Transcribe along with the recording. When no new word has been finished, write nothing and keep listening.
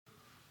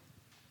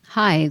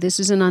Hi, this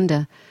is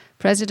Ananda,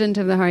 President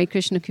of the Hare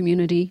Krishna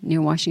community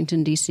near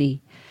Washington, D.C.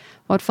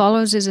 What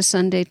follows is a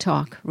Sunday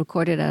talk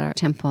recorded at our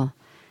temple.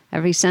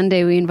 Every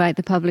Sunday we invite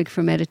the public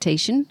for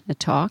meditation, a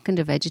talk, and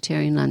a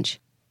vegetarian lunch.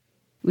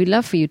 We'd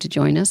love for you to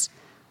join us.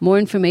 More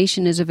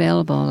information is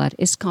available at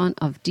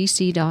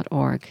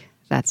iskonofdc.org.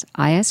 That's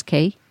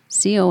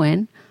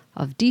ISKCON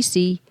of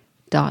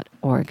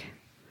dc.org.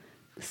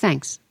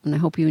 Thanks, and I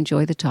hope you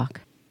enjoy the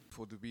talk.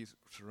 To be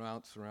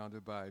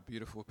surrounded by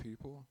beautiful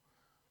people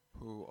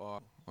who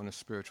are on a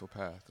spiritual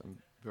path. I'm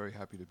very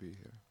happy to be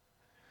here.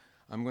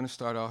 I'm going to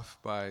start off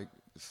by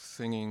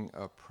singing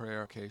a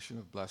prayer occasion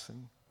of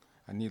blessing.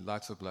 I need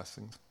lots of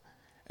blessings.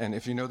 And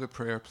if you know the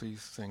prayer,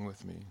 please sing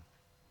with me.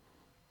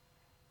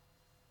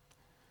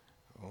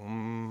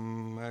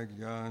 Om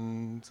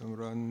Agyantam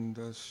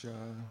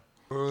Randasya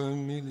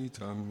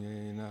Urmilitam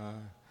Yena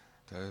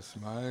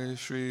Tasmai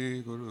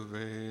Shri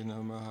Guruve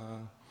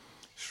Namaha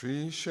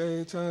Shri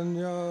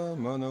Chaitanya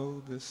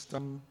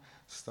Manobhistam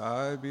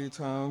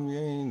Staibitam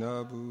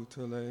Yena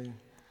Bhutale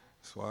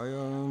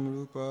Swayam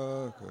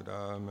Rupa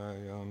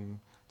Kadamayam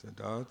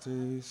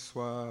Tadati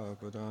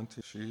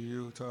Swapadanti Shri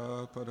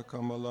Yuta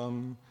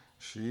Padakamalam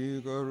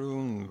Shri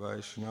Garun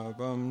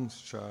Vaishnavam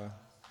Cha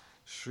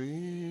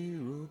Shri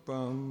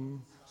Rupam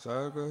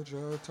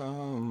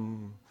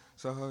Sargajatam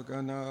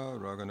Sahagana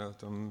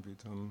Raganatam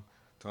Vitam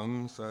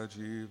Tam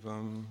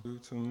Sajivam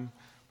Utam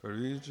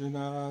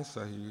Parijana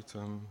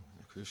Sahitam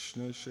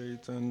Krishna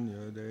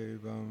Chaitanya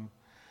Devam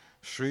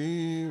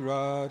Shri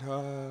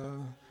Radha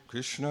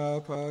Krishna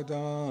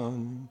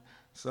Padam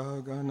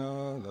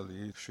Sahagana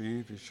Lali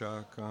Shri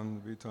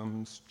Vishakam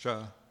Vitam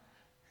Scha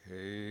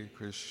He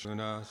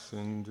Krishna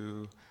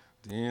Sindhu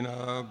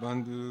Dina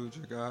Bandhu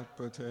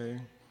Jagatpate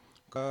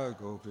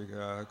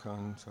Gopika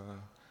Kanta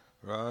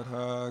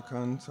Radha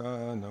Kanta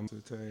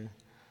Namsute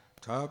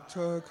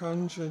Tapta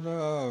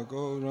Kanchana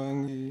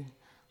Gaurangi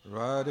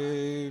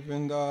Radhe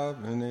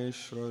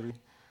Vrindavaneshwari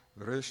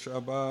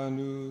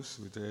Vrishabhanu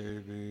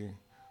Sudevi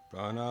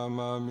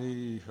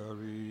Pranamami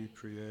Hari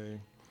Priye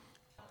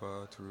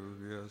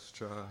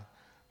Patruvyascha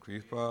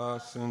Kripa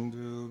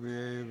Sindhu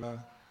Vyeva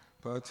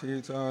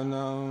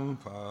Patitanam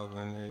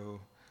Pavaneo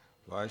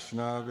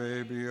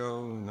Vaishnavebhyo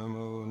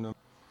Namo Namo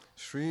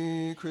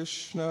Shri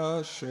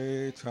Krishna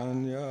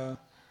Chaitanya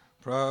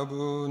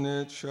Prabhu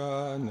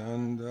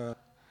Nityananda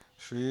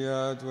Shri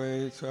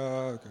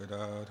Advaita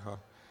Gadadha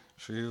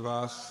Shri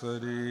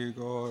Vasadi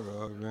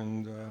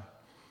Gauravinda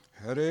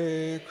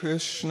Hare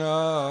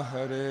Krishna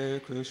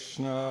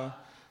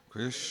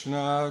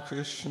Krishna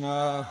Krishna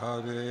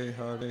Hare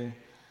Hare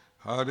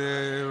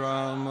Hare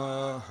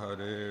Rama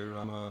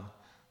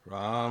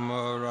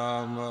Rama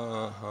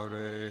Rama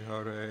Hare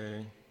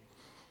Hare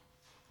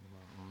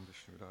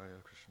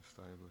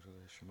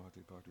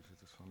Shrimati Bhakti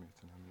Swami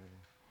Tanamane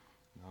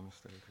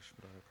Namaste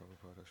Krishna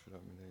Prabhupada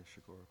Shridhamane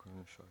Shikora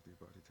Karna Shakti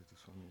Bhakti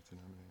Swami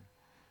Tanamane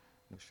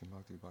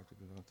Shrimati Bhakti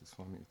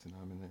Swami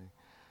Tanamane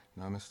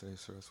Namaste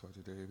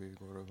Saraswati Devi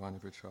Gauravani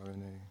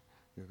Vicharane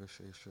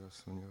Yogashesha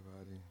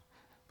Sunyavadi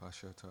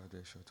Pashyata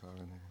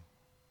Deshatarane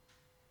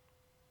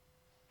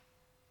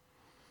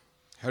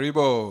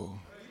Haribo.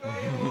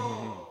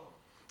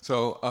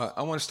 So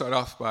I want to start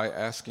off by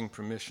asking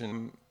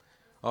permission.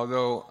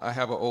 Although I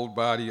have an old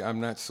body, I'm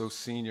not so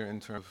senior in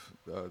terms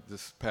of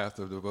this path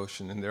of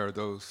devotion, and there are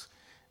those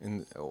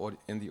in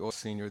the audience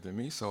senior than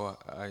me, so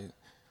I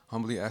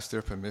humbly ask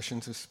their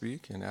permission to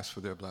speak and ask for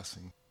their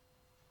blessing.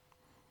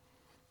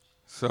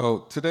 So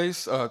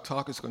today's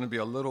talk is going to be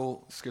a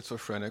little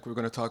schizophrenic. We're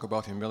going to talk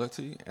about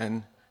humility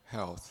and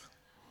health.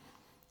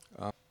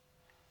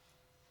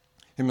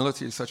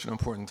 Humility is such an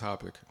important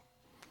topic,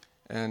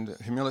 and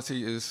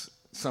humility is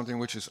something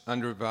which is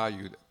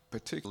undervalued,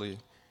 particularly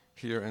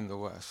here in the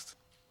West.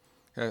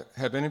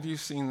 Have any of you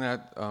seen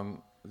that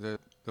the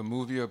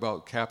movie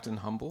about Captain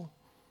Humble?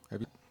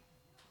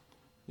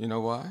 You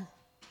know why?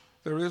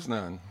 There is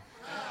none.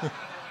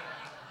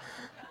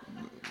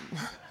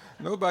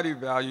 Nobody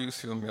values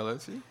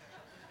humility.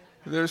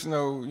 There's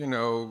no,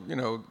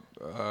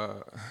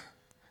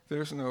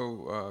 there's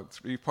no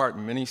 3-part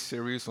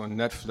miniseries on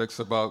Netflix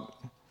about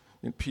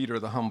Peter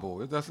the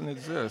Humble. It doesn't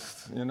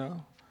exist,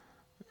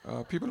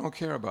 People don't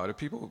care about it.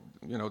 People,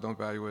 don't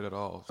value it at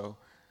all. So,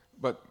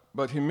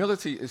 but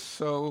humility is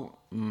so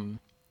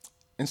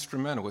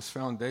instrumental. It's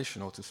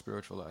foundational to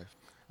spiritual life.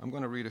 I'm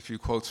going to read a few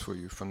quotes for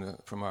you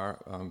from our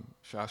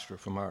Shastra,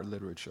 from our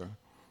literature.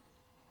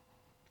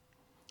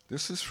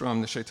 This is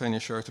from the Chaitanya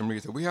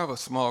Charitamrita. We have a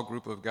small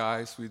group of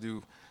guys. We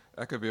do,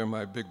 Ekavir,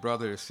 my big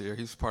brother is here.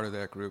 He's part of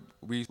that group.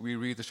 We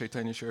read the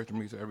Chaitanya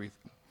Charitamrita every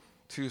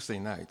Tuesday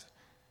night.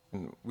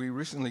 And we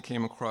recently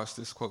came across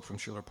this quote from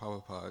Srila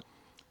Prabhupada.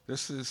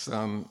 This is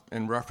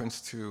in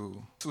reference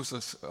to, this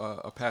was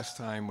a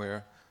pastime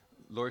where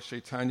Lord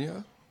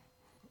Chaitanya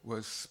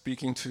was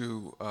speaking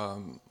to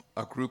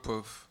a group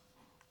of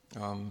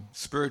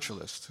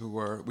spiritualists who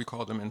were, we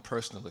call them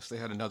impersonalists. They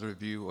had another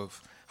view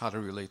of how to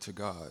relate to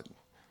God.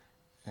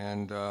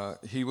 And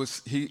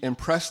he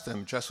impressed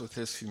them just with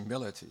his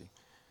humility.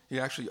 He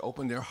actually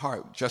opened their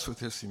heart just with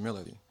his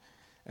humility.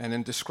 And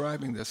in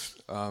describing this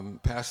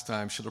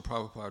pastime, Srila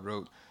Prabhupada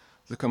wrote,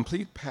 "The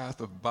complete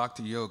path of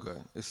bhakti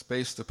yoga is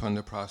based upon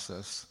the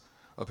process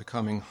of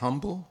becoming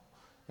humble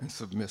and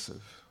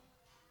submissive."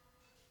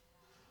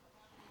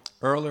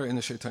 Earlier in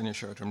the Chaitanya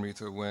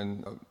Charitamrita,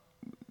 when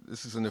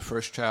this is in the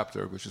first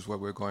chapter, which is what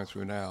we're going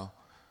through now,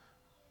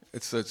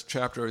 it's a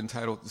chapter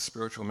entitled The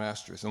Spiritual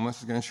Masters. And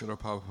once again, Srila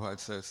Prabhupada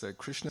says that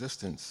Krishna's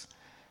existence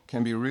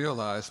can be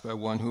realized by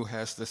one who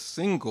has the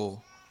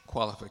single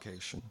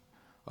qualification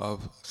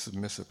of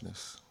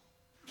submissiveness.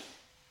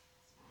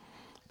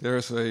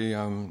 There's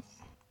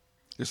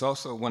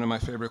also one of my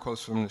favorite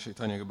quotes from the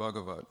Chaitanya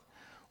Bhagavat,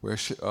 where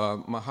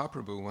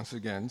Mahaprabhu once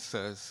again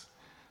says,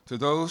 "To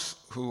those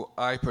who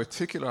I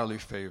particularly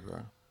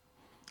favor,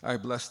 I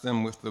bless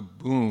them with the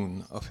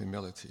boon of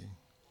humility."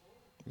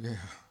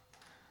 Yeah.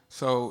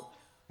 So,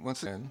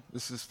 once again,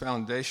 this is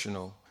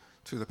foundational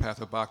to the path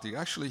of bhakti.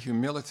 Actually,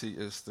 humility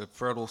is the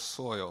fertile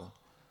soil.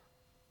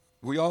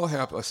 We all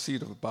have a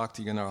seed of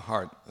bhakti in our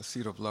heart, a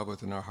seed of love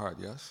within our heart,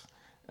 yes?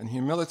 And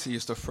humility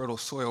is the fertile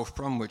soil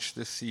from which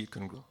this seed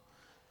can grow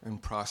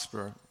and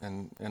prosper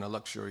in a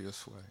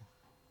luxurious way.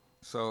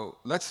 So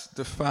let's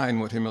define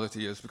what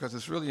humility is, because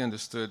it's really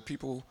understood.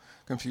 People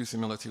confuse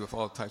humility with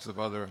all types of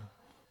other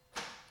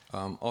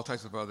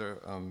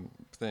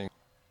things.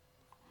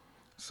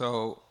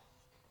 So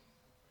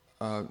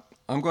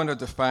I'm going to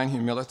define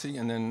humility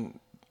and then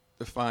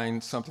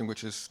define something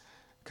which is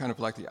kind of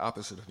like the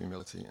opposite of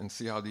humility, and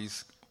see how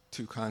these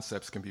two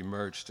concepts can be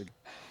merged together.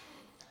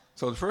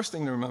 So the first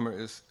thing to remember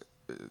is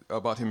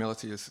about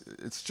humility is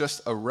it's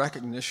just a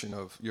recognition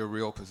of your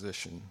real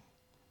position.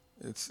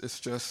 It's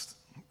just,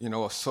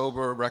 a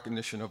sober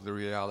recognition of the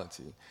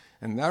reality.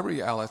 And that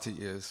reality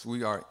is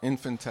we are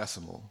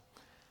infinitesimal.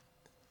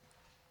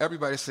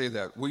 Everybody say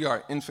that. We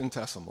are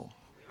infinitesimal.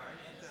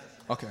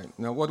 Okay,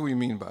 now what do we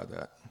mean by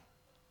that?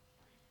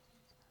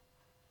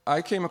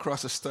 I came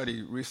across a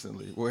study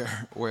recently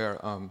where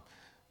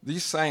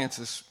these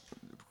scientists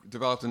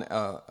developed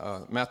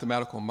a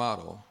mathematical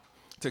model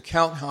to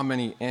count how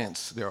many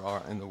ants there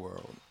are in the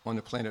world, on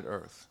the planet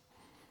Earth.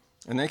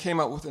 And they came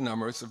up with a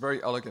number. It's a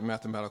very elegant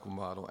mathematical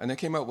model. And they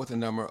came up with a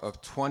number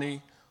of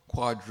 20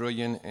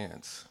 quadrillion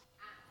ants.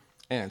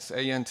 Ants,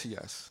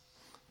 A-N-T-S.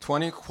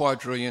 20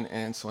 quadrillion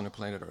ants on the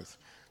planet Earth.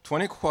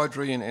 20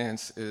 quadrillion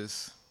ants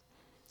is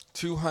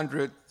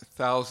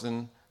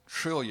 200,000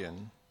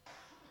 trillion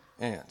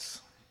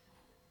ants.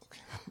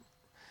 Okay.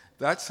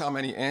 That's how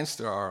many ants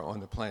there are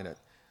on the planet.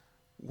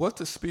 What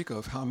to speak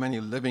of how many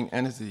living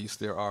entities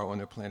there are on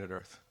the planet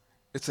Earth?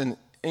 It's an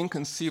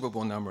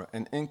inconceivable number,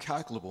 an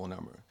incalculable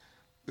number.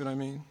 You know what I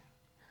mean?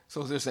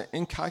 So there's an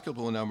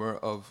incalculable number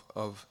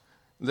of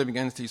living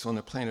entities on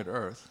the planet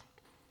Earth.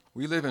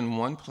 We live in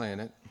one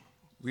planet.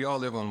 We all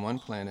live on one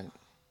planet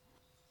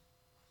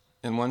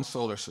in one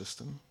solar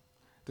system.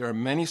 There are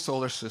many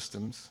solar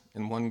systems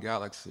in one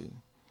galaxy.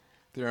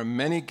 There are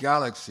many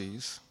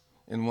galaxies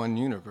in one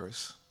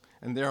universe.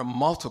 And there are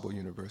multiple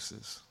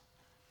universes.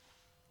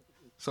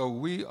 So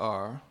we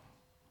are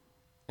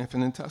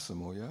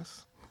infinitesimal,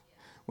 yes?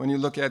 When you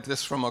look at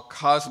this from a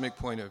cosmic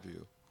point of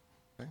view.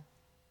 Okay?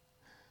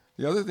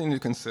 The other thing to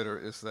consider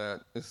is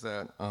that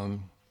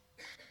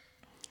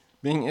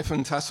being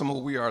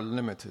infinitesimal, we are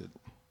limited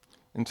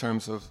in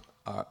terms of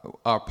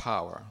our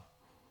power.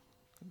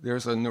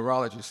 There's a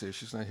neurologist here.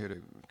 She's not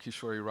here,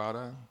 Kishori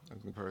Radha. I'll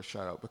give her a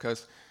shout out.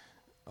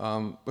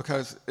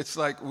 Because it's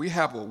like we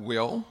have a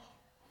will,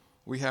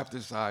 we have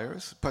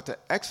desires, but to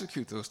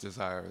execute those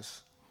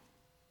desires,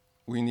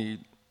 we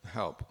need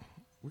help.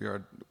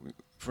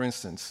 For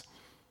instance,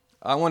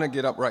 I want to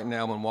get up right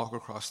now and walk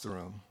across the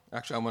room.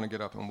 Actually, I want to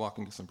get up and walk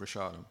and get some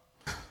prasadam.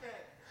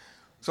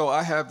 So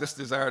I have this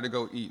desire to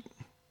go eat.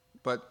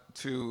 But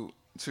to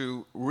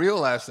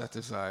realize that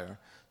desire,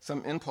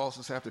 some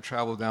impulses have to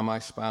travel down my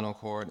spinal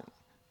cord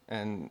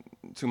and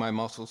to my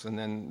muscles, and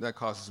then that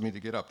causes me to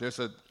get up. There's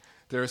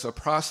a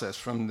process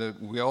from the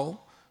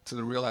will to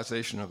the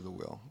realization of the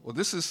will. Well,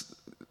 this is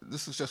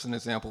just an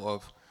example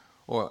of,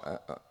 or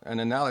an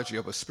analogy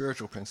of a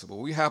spiritual principle.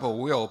 We have a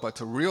will, but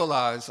to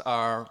realize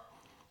our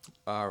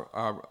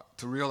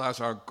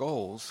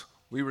goals,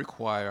 we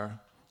require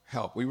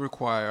help. We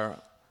require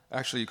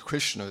actually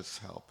Krishna's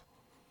help.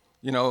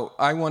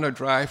 I want to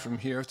drive from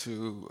here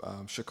to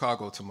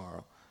Chicago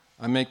tomorrow.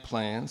 I make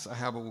plans. I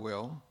have a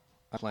will.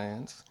 I have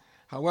plans.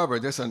 However,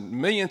 there's a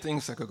million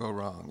things that could go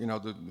wrong.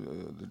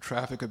 The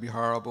traffic could be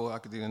horrible. I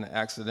could get in an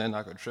accident.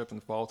 I could trip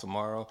and fall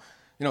tomorrow.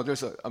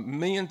 There's a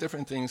million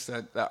different things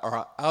that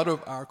are out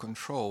of our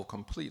control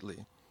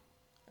completely.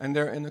 And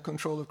they're in the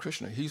control of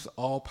Krishna. He's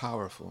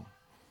all-powerful.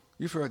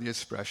 You've heard the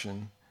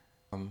expression,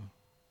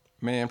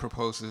 man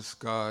proposes,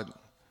 God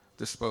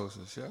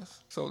disposes,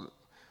 yes? So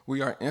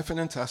we are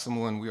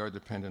infinitesimal and we are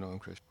dependent on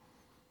Krishna.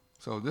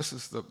 So this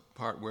is the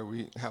part where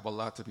we have a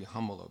lot to be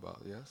humble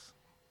about, yes?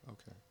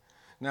 Okay.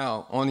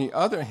 Now, on the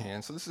other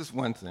hand, so this is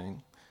one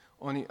thing.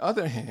 On the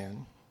other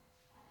hand,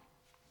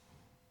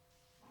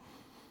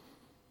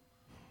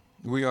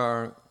 we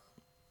are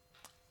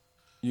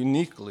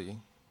uniquely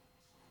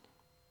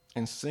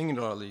and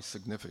singularly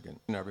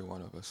significant in every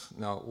one of us.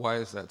 Now, why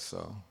is that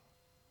so?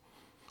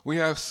 We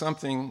have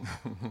something,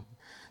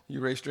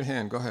 you raised your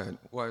hand, go ahead.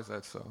 Why is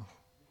that so?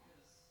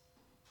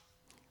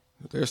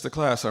 There's the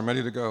class, I'm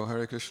ready to go.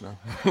 Hare Krishna.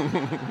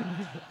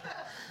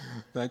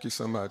 Thank you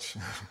so much.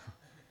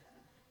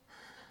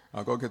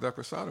 I'll go get that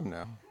prasadam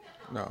now.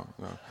 No.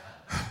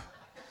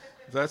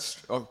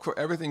 That's, of course,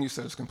 everything you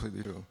said is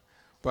completely true.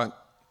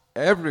 But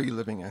every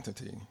living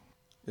entity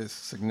is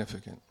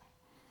significant.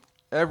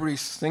 Every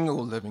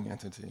single living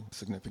entity is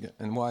significant.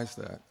 And why is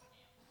that?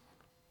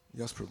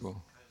 Yes, Prabhu.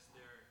 Because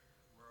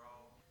we're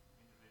all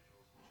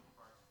individuals, which are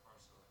part and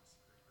parcel of the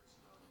spirit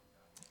personality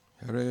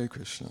of God. Hare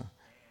Krishna. And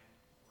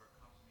we're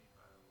accompanied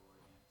by the Lord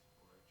and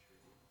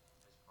poetry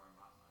as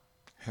Paramatma.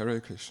 Hare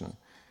Krishna.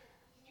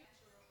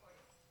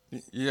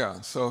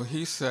 Yeah, so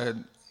he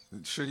said,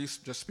 should he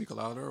just speak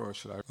louder or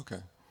should I? Okay.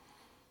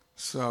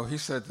 So he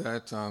said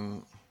that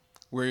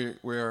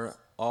we're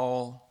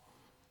all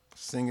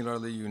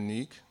singularly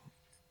unique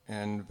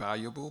and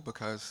valuable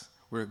because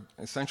we're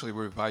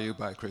valued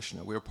by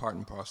Krishna. We're part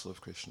and parcel of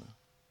Krishna.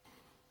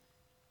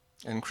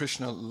 And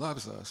Krishna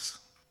loves us.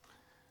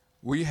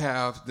 We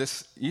have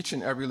this, each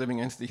and every living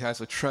entity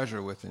has a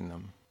treasure within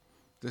them,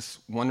 this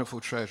wonderful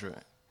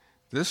treasure.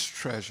 This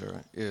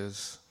treasure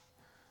is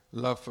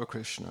love for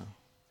Krishna.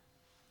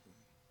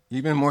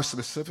 Even more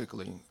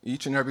specifically,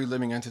 each and every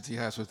living entity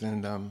has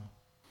within them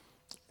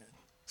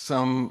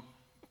some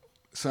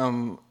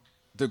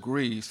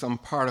degree, some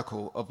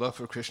particle of love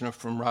for Krishna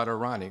from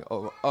Radharani,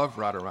 or of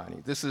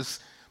Radharani. This is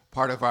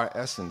part of our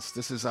essence.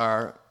 This is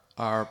our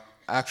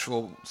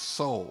actual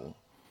soul,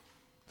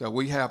 that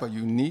we have a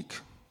unique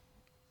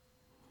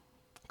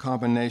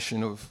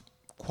combination of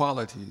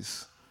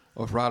qualities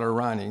of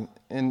Radharani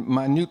in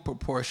minute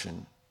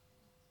proportion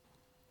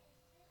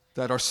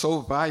that are so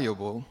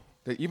valuable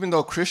that even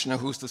though Krishna,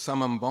 who's the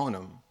summum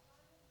bonum,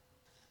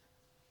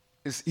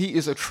 he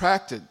is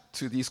attracted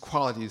to these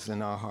qualities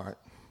in our heart.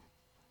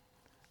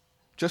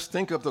 Just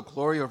think of the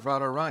glory of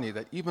Radharani,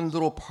 that even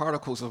little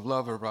particles of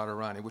love of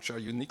Radharani, which are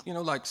unique,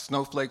 like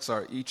snowflakes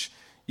are, each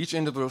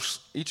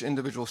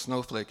individual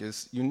snowflake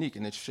is unique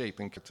in its shape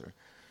and character.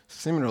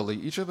 Similarly,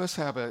 each of us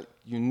have a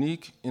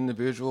unique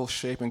individual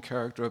shape and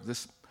character of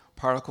this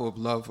particle of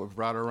love of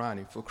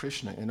Radharani for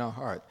Krishna in our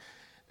heart.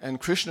 And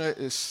Krishna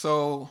is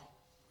so,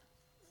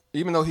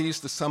 even though he's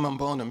the summum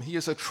bonum, he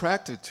is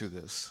attracted to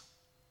this.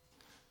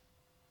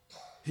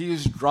 He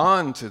is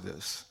drawn to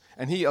this.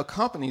 And he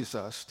accompanies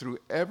us through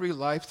every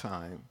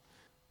lifetime,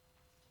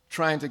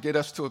 trying to get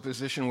us to a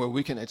position where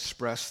we can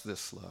express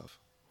this love,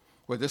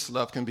 where this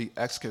love can be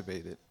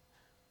excavated,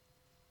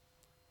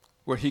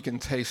 where he can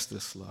taste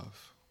this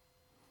love,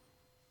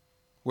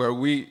 where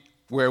we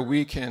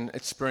can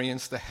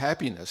experience the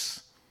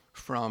happiness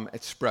from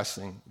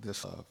expressing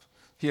this love.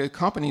 He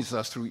accompanies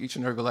us through each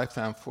and every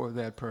lifetime for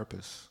that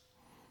purpose.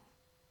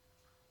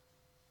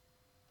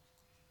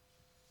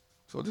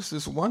 So this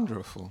is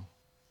wonderful.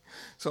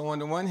 So on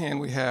the one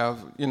hand, we have,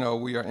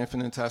 we are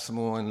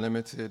infinitesimal and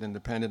limited and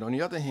dependent. On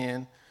the other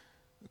hand,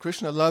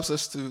 Krishna loves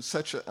us to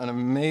such an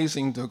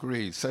amazing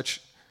degree,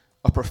 such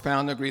a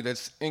profound degree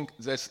that's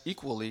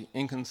equally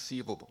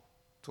inconceivable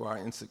to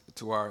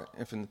our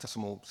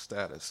infinitesimal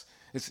status.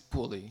 It's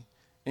equally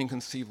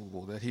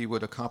inconceivable that he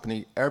would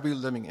accompany every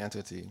living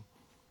entity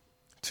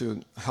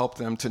to help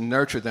them, to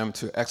nurture them,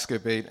 to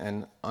excavate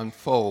and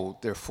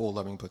unfold their full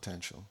loving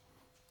potential.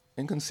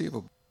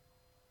 Inconceivable.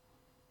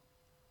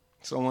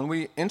 So when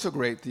we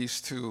integrate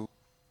these two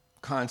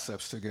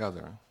concepts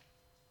together,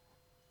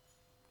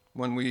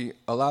 when we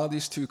allow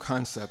these two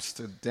concepts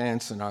to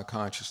dance in our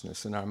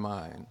consciousness, in our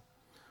mind,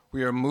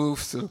 we are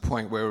moved to the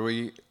point where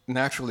we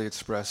naturally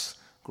express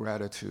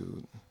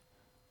gratitude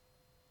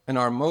and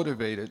are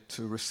motivated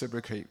to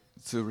reciprocate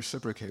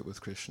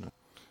with Krishna.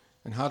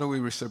 And how do we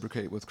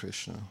reciprocate with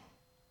Krishna?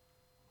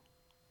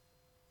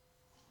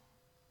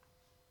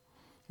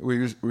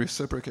 We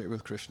reciprocate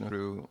with Krishna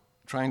through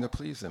trying to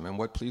please him. And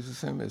what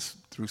pleases him is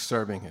through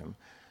serving him.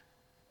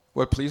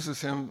 What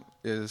pleases him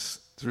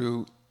is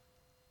through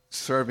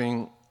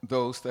serving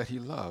those that he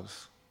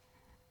loves.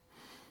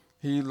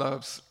 He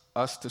loves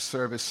us to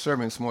serve his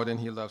servants more than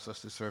he loves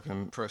us to serve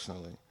him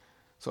personally.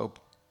 So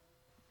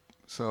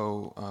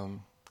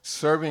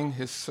serving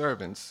his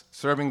servants,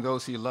 serving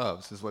those he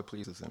loves is what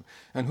pleases him.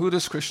 And who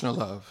does Krishna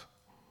love?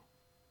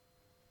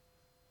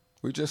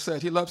 We just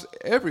said he loves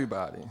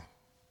everybody.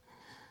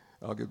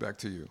 I'll get back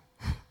to you.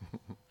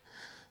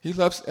 He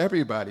loves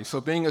everybody.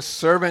 So being a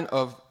servant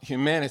of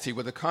humanity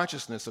with a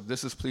consciousness of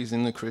this is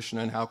pleasing to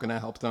Krishna and how can I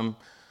help them,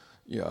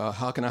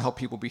 how can I help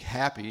people be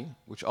happy,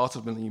 which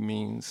ultimately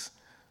means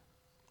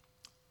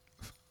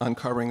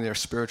uncovering their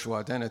spiritual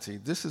identity.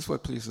 This is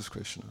what pleases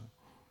Krishna.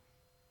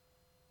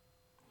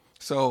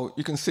 So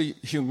you can see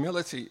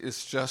humility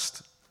is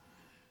just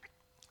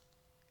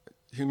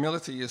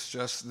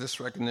this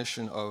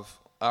recognition of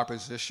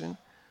opposition,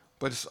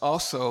 but it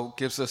also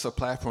gives us a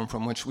platform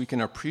from which we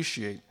can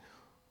appreciate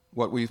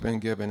what we've been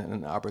given and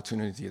an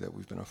opportunity that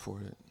we've been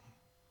afforded.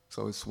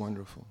 So it's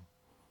wonderful.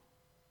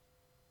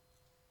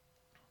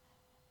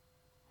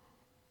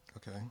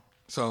 Okay.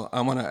 So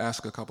I want to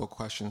ask a couple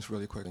questions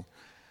really quickly.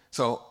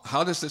 So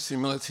how does this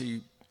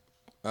humility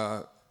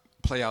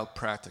play out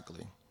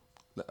practically?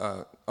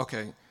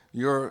 Okay,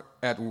 you're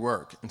at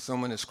work and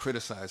someone is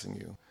criticizing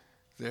you.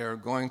 They're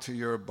going to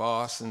your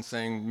boss and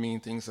saying mean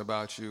things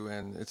about you,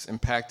 and it's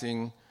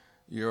impacting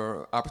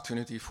your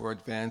opportunity for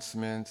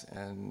advancement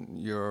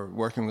and your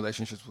working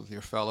relationships with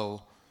your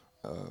fellow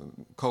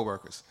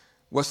co-workers.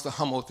 What's the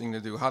humble thing to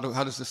do? How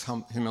does this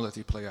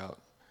humility play out?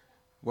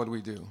 What do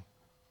we do?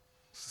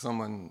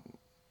 Someone,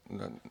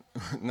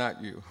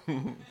 not you.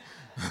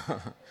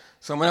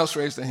 Someone else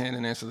raise their hand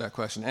and answer that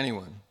question.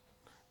 Anyone.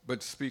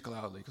 But speak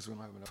loudly because we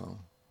don't have enough phone.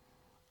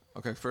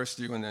 Okay, first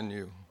you and then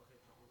you.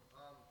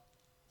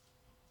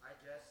 I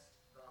guess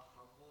the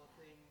humble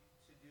thing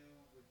to do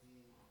would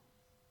be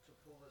to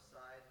pull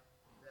aside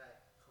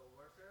that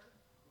coworker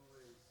who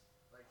is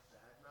like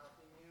bad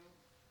mouthing you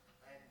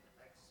and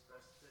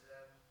express to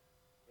them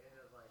in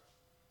a like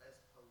as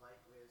polite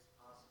way as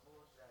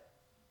possible that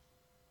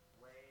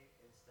way,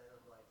 instead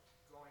of like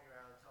going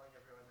around telling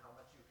everyone how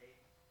much you hate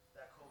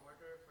that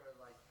coworker for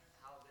like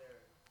how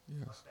they're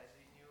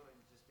offending you and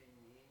just being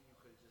mean. You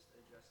could just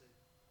address it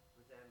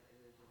with them in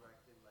a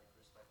direct and like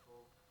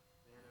respectful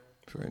manner.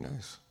 Very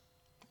nice.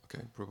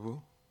 Okay, Prabhu.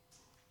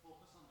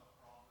 Focus on the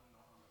problem,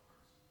 not on the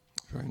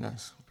person. Very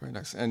nice, very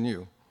nice. And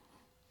you?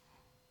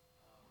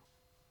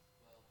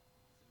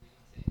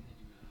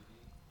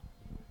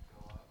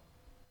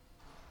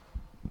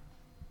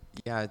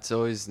 Yeah, it's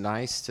always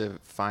nice to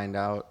find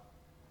out,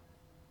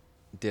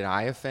 did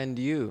I offend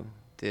you?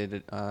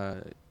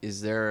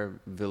 Is there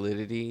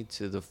validity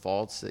to the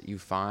faults that you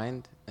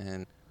find?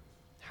 And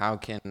how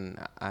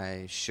can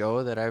I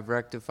show that I've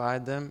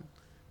rectified them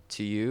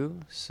to you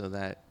so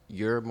that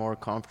you're more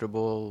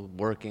comfortable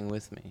working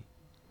with me?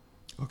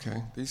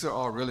 Okay, these are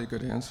all really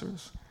good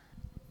answers.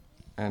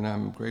 And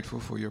I'm grateful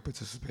for your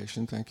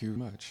participation. Thank you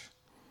much.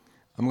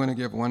 I'm going to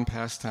give one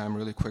pastime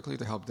really quickly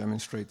to help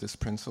demonstrate this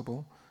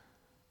principle.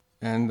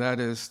 And that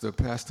is the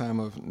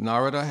pastime of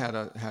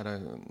Narada.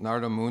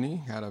 Narada Muni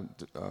had a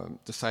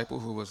disciple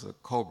who was a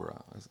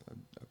cobra,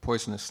 a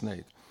poisonous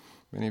snake.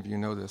 Many of you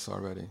know this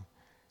already.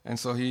 And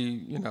so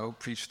he,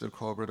 preached to the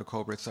cobra. The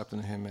cobra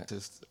accepted him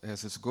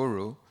as his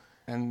guru.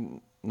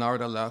 And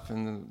Narada left,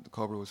 and the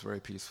cobra was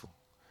very peaceful.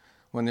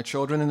 When the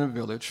children in the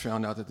village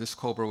found out that this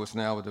cobra was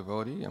now a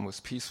devotee and was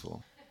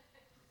peaceful,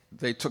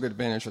 they took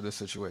advantage of the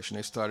situation.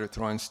 They started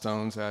throwing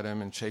stones at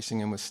him and chasing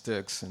him with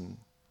sticks and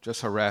just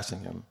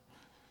harassing him.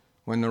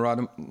 When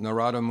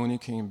Narada Muni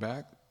came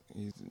back,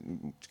 he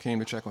came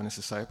to check on his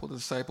disciple.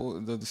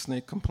 The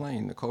snake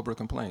complained, the cobra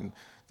complained.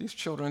 These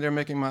children, they're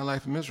making my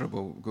life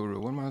miserable,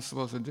 Guru. What am I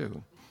supposed to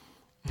do?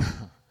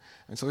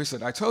 And so he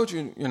said, I told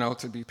you,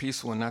 to be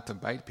peaceful and not to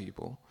bite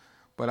people,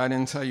 but I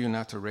didn't tell you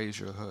not to raise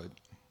your hood.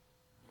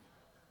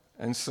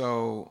 And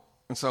so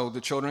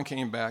the children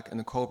came back, and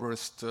the cobra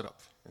stood up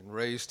and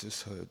raised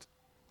his hood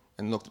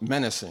and looked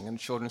menacing. And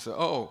the children said,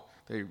 oh,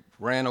 they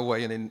ran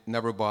away, and they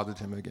never bothered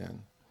him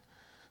again.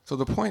 So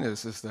the point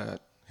is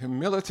that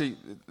humility,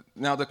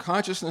 now the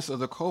consciousness of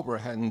the cobra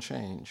hadn't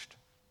changed.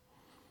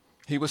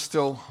 He was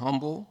still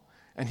humble,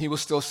 and he was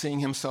still seeing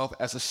himself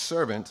as a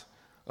servant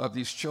of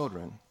these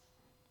children.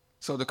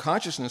 So the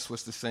consciousness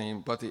was the same,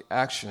 but the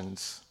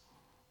actions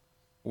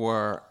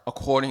were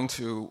according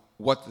to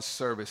what the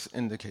service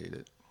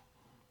indicated.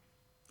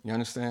 You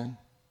understand?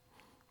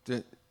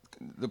 The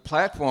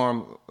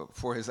platform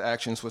for his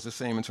actions was the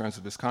same in terms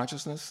of his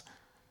consciousness,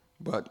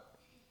 but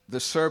the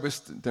service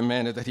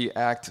demanded that he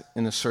act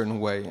in a certain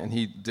way, and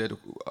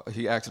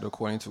he acted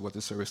according to what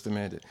the service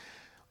demanded.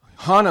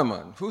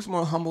 Hanuman, who's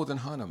more humble than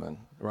Hanuman,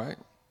 right?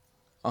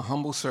 A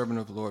humble servant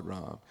of Lord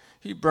Ram.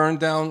 He burned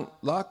down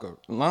Lanka,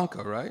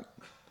 right?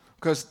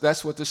 Because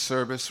that's what the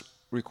service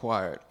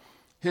required.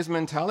 His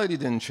mentality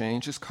didn't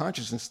change, his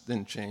consciousness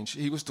didn't change.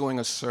 He was doing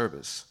a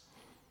service.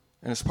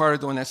 And as part of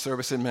doing that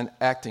service, it meant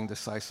acting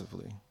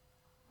decisively.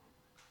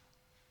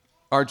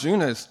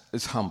 Arjuna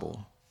is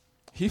humble.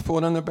 He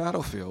fought on the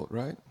battlefield,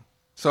 right?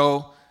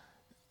 So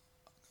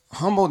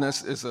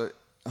humbleness is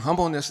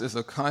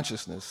a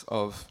consciousness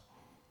of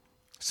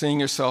seeing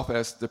yourself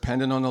as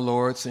dependent on the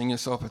Lord, seeing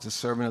yourself as a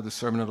servant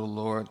of the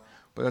Lord,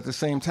 but at the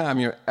same time,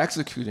 you're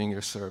executing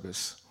your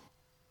service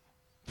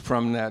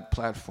from that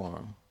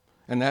platform.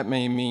 And that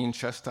may mean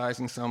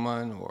chastising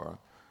someone or,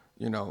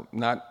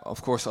 not,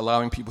 of course,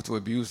 allowing people to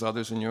abuse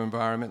others in your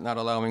environment,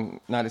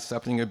 not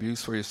accepting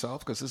abuse for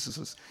yourself,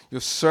 because you're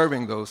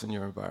serving those in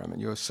your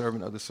environment. You're a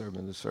servant of the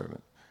servant of the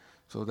servant.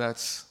 So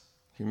that's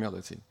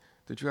humility.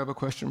 Did you have a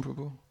question,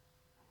 Prabhu?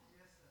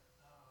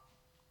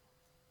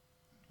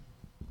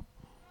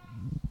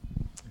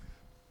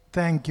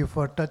 Thank you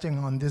for touching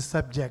on this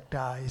subject.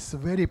 It's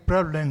very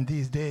prevalent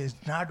these days,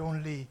 not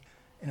only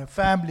in a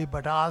family,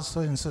 but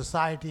also in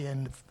society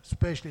and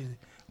especially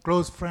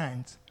close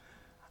friends.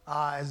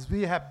 As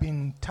we have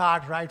been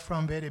taught right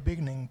from very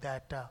beginning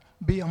that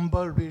be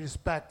humble, be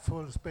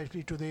respectful,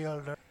 especially to the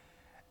elder.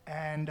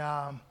 And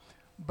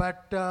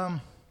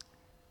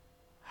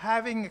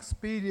having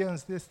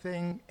experienced this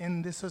thing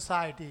in this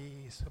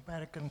society,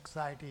 American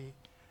society,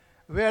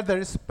 where the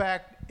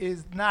respect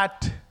is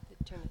not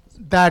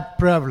that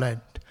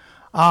prevalent.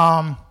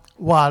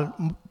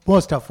 While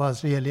most of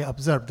us really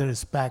observe the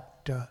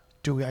respect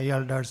to our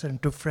elders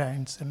and to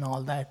friends and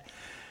all that.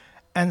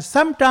 And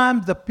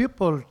sometimes the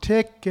people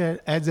take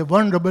it as a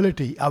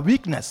vulnerability, a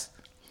weakness.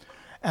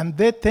 And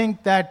they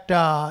think that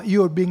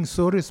you're being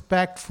so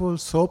respectful,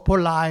 so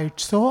polite,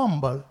 so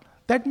humble.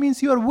 That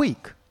means you're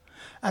weak.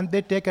 And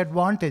they take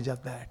advantage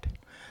of that.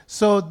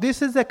 So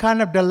this is the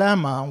kind of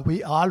dilemma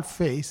we all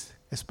face,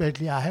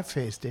 especially I have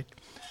faced it,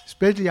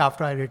 especially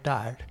after I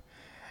retired.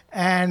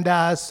 And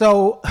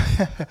so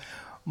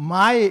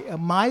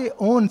my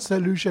own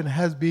solution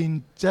has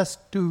been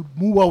just to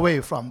move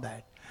away from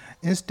that,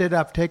 instead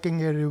of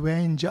taking a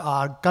revenge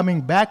or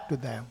coming back to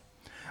them.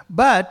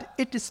 But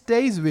it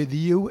stays with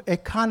you a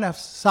kind of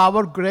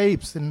sour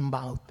grapes in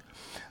mouth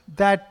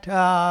that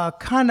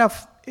kind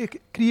of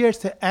it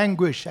creates an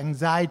anguish,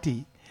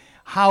 anxiety,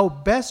 how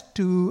best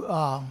to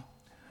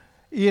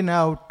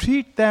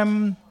treat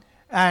them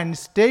and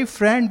stay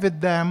friend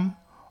with them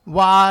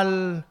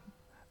while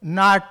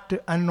not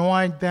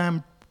annoying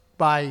them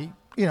by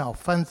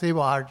offensive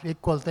or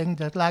equal things.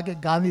 Just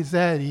like Gandhi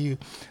said,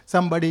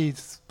 somebody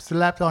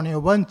slaps on your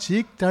one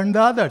cheek, turn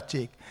the other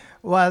cheek.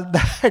 Well,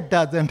 that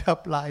doesn't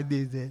apply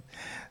these days.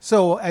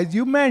 So as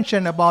you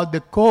mentioned about the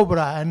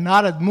Cobra and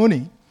Narad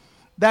Muni,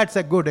 that's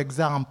a good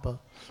example.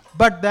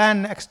 But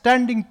then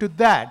extending to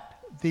that,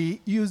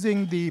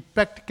 using the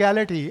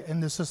practicality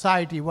in the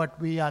society what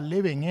we are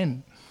living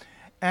in,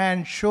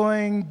 and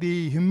showing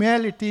the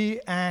humility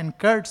and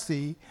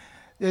courtesy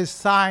is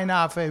sign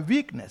of a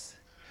weakness.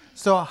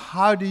 So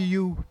how do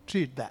you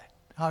treat that?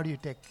 How do you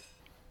take it?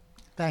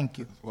 Thank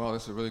you. Well,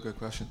 that's a really good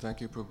question.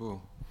 Thank you, Prabhu.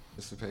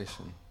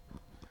 Participation.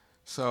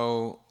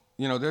 So,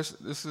 this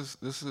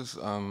is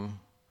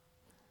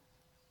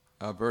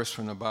a verse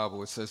from the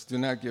Bible. It says, "Do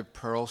not give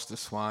pearls to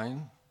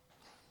swine."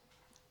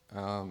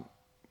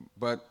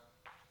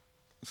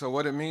 So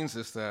what it means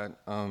is that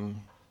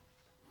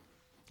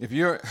if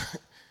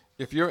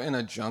you're in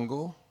a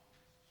jungle,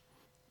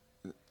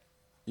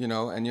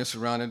 and you're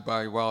surrounded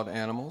by wild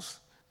animals,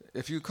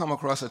 if you come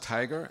across a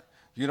tiger,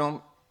 you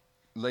don't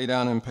lay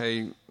down and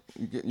pay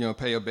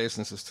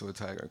obeisances to a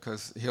tiger,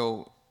 because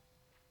he'll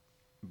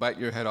bite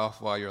your head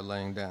off while you're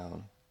laying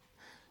down.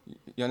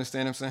 You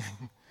understand what I'm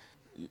saying?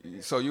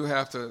 So you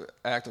have to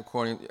act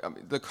according.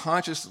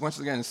 Once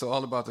again, it's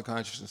all about the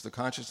consciousness. The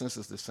consciousness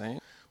is the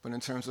same, but in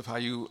terms of how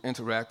you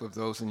interact with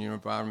those in your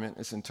environment,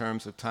 it's in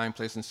terms of time,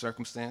 place, and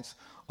circumstance.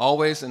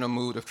 Always in a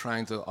mood of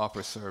trying to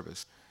offer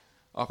service.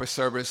 Offer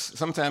service.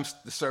 Sometimes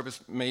the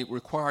service may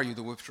require you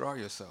to withdraw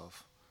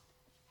yourself.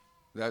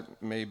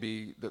 That may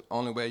be the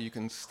only way you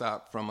can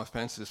stop from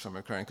offenses from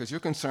occurring, because you're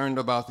concerned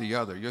about the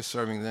other. You're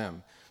serving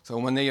them. So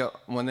when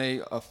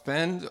they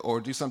offend or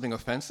do something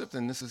offensive,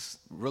 then this is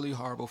really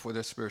horrible for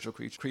their spiritual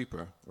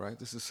creeper, right?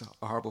 This is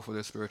horrible for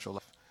their spiritual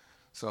life.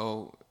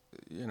 So,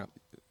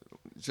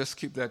 just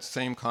keep that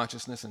same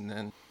consciousness, and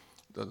then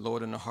the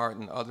Lord in the heart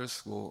and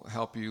others will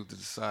help you to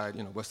decide,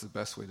 what's the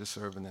best way to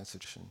serve in that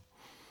situation.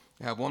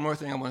 I have one more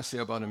thing I want to say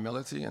about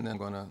humility, and then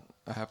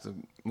I have to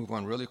move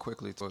on really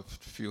quickly to a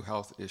few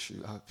health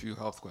issues, a few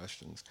health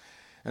questions.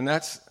 And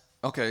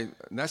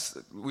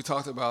we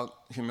talked about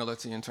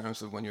humility in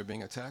terms of when you're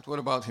being attacked. What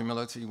about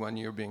humility when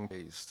you're being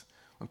praised?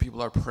 When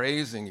people are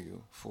praising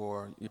you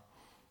for,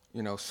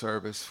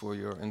 service, for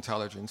your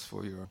intelligence,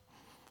 for your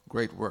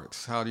great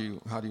works. How do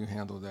you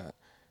handle that?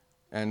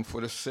 And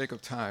for the sake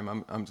of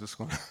time, I'm just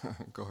going to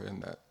go ahead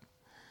and that.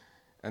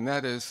 And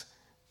that is,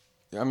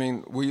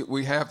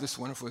 we have this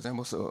wonderful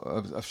example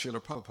of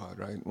Srila Prabhupada,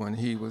 right? When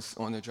he was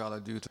on the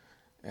Jaladuta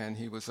and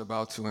he was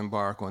about to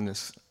embark on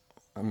this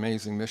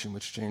amazing mission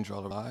which changed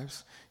all our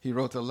lives, he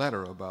wrote a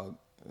letter about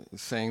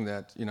saying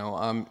that,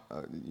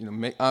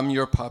 I'm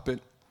your puppet,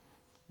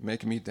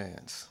 make me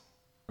dance,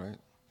 right?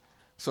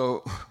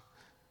 So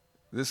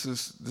this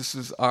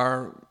is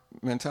our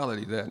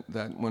mentality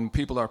that when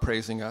people are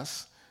praising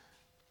us,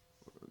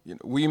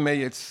 we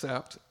may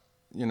accept,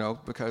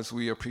 because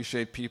we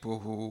appreciate people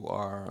who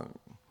are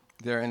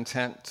their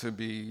intent to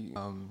be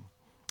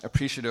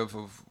appreciative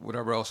of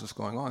whatever else is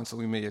going on. So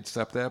we may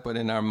accept that, but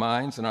in our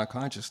minds and our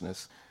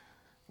consciousness,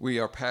 we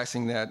are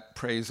passing that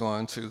praise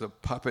on to the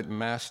puppet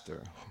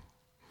master,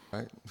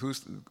 right?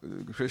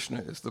 Krishna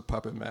is the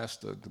puppet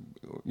master.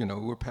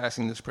 We're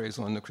passing this praise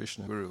on to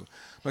Krishna Guru,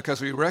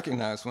 because we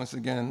recognize, once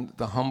again,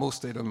 the humble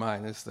state of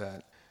mind is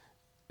that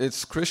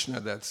it's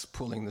Krishna that's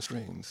pulling the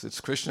strings. It's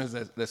Krishna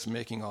that's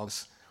making all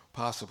this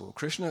possible.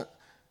 Krishna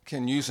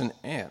can use an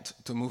ant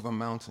to move a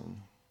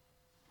mountain.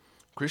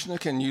 Krishna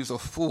can use a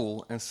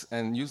fool and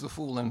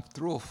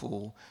through a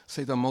fool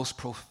say the most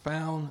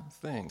profound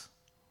things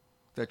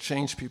that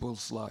change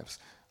people's lives.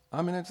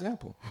 I'm an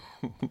example.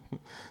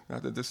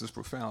 Not that this is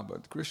profound,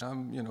 but Krishna,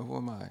 who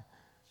am I?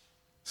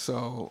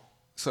 So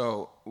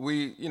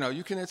we,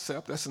 you can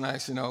accept, that's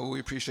nice, we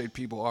appreciate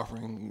people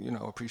offering,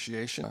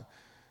 appreciation.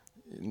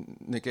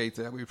 Negate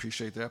that, we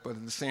appreciate that, but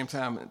at the same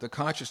time, the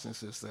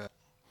consciousness is that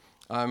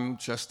I'm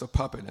just a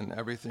puppet and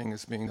everything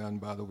is being done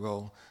by the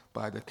will,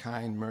 by the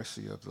kind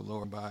mercy of the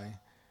Lord, by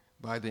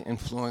by the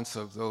influence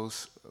of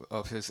those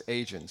of his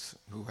agents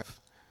who have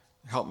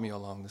helped me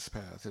along this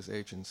path, his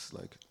agents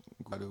like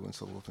Guadu and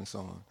so forth and so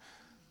on.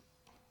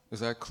 Is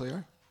that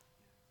clear?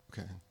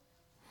 Okay.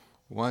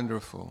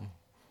 Wonderful.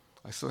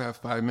 I still have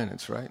 5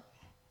 minutes, right?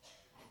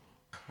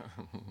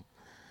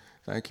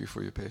 Thank you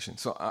for your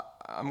patience. So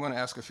I'm going to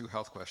ask a few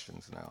health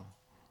questions now.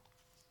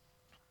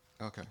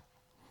 Okay.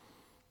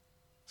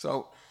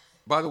 So,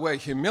 by the way,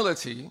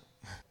 humility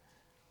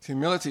is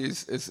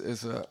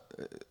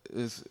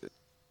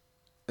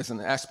an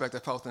aspect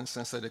of health in the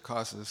sense that it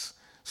causes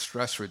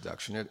stress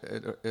reduction.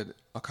 It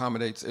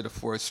accommodates, it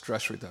affords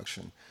stress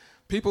reduction.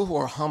 People who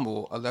are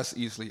humble are less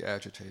easily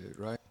agitated,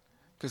 right?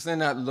 Because they're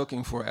not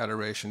looking for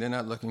adoration, they're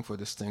not looking for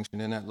distinction,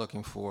 they're not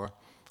looking for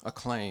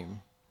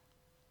acclaim.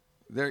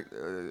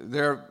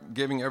 They're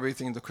giving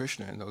everything to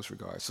Krishna in those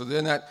regards. So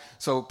they're not.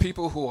 So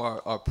people who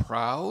are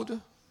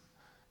proud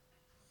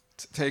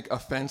take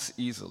offense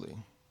easily,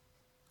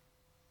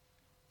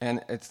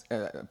 and it's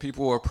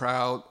people who are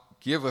proud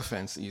give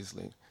offense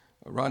easily.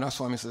 Radha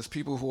Swami says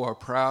people who are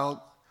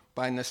proud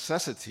by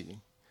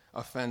necessity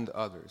offend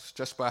others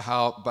just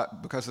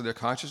because of their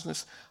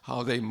consciousness,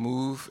 how they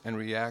move and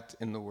react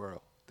in the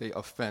world. They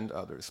offend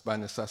others by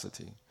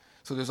necessity.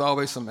 So there's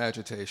always some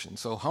agitation.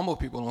 So humble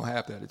people don't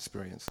have that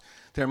experience.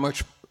 They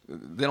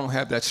don't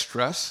have that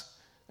stress,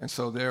 and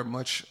so they're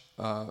much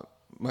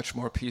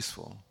more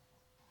peaceful.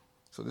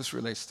 So this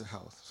relates to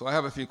health. So I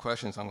have a few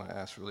questions I'm going to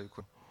ask really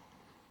quick.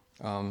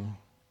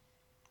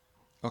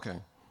 Okay.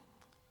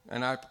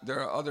 And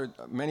there are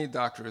many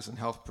doctors and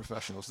health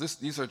professionals.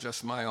 These are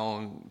just my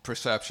own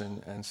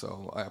perception, and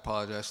so I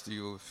apologize to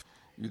you if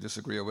you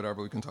disagree or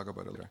whatever. We can talk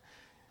about it later.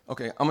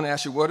 Okay, I'm going to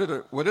ask you, what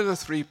are the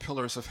 3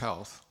 pillars of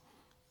health?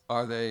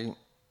 Are they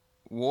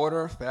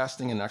water,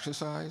 fasting, and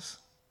exercise?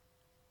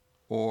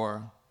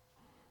 Or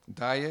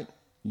diet,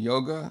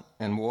 yoga,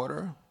 and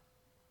water?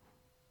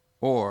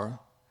 Or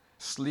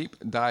sleep,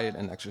 diet,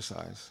 and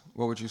exercise?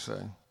 What would you say?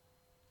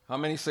 How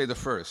many say the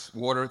first?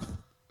 Water,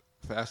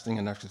 fasting,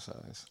 and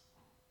exercise?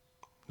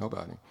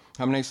 Nobody.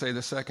 How many say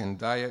the second?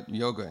 Diet,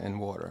 yoga, and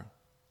water?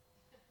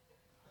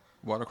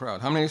 Water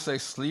crowd. How many say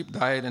sleep,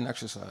 diet, and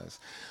exercise?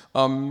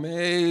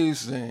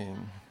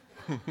 Amazing.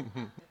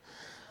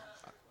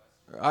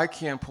 I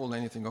can't pull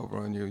anything over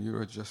on you. You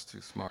are just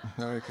too smart.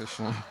 Hare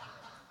Krishna.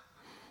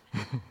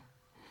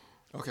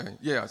 Okay,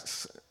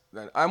 yes.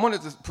 I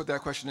wanted to put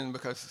that question in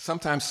because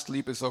sometimes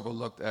sleep is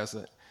overlooked as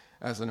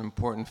an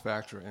important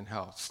factor in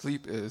health.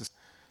 Sleep is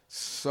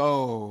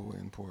so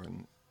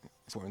important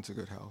to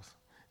good health.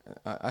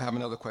 I have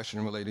another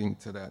question relating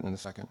to that in a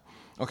second.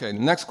 Okay, the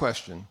next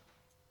question.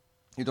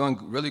 You're doing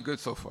really good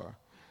so far.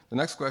 The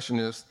next question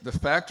is, the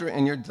factor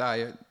in your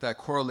diet that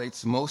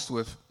correlates most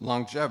with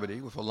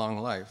longevity, with a long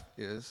life,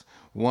 is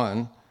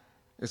 1,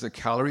 is it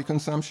calorie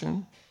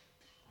consumption?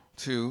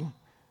 2,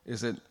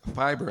 is it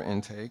fiber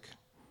intake?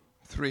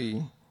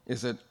 3,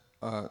 is it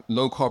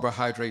low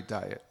carbohydrate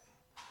diet?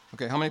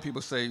 Okay, how many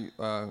people say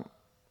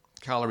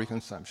calorie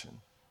consumption?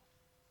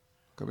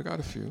 Okay, we got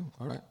a few,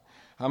 all right.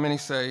 How many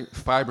say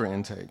fiber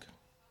intake?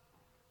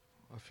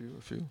 A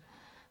few.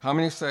 How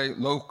many say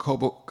low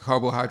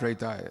carbohydrate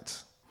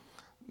diets?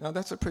 Now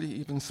that's a pretty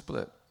even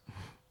split.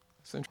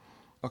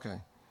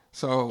 Okay,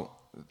 so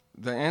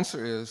the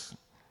answer is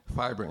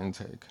fiber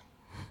intake.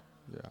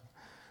 Yeah,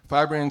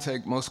 fiber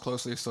intake most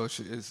closely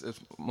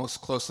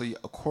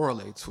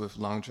correlates with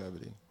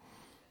longevity.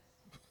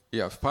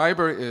 Yeah,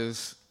 fiber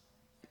is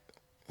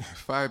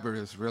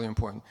really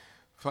important.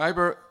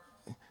 Fiber,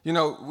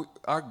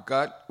 our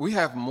gut, we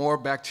have more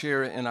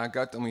bacteria in our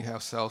gut than we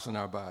have cells in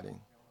our body.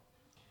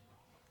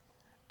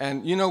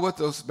 And you know what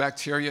those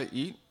bacteria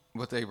eat?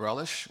 What they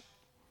relish?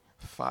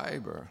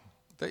 Fiber.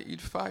 They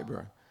eat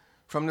fiber.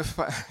 From the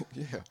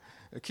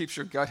it keeps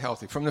your gut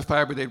healthy. From the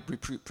fiber, they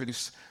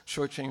produce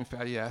short-chain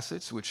fatty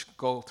acids, which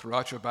go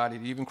throughout your body.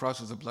 It even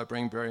crosses the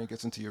blood-brain barrier and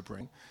gets into your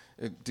brain.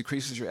 It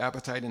decreases your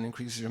appetite and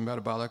increases your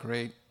metabolic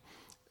rate.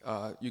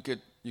 You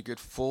get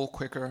full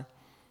quicker.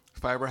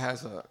 Fiber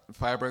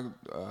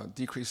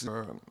decreases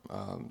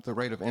the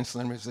rate of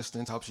insulin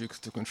resistance, helps you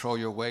to control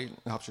your weight,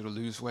 helps you to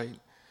lose weight.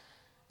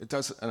 It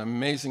does an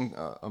amazing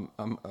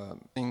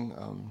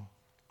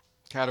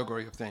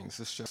category of things.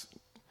 It's just,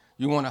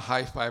 you want a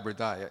high fiber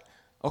diet.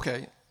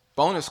 Okay,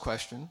 bonus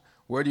question,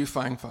 where do you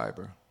find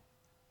fiber?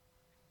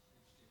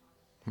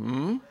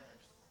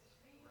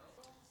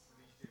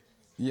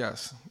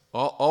 Yes,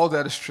 all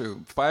that is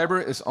true.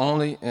 Fiber is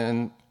only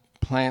in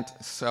plant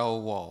cell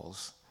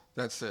walls.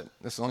 That's it.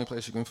 That's the only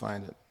place you can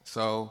find it.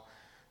 So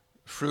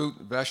fruit,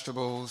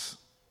 vegetables,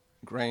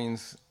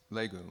 grains,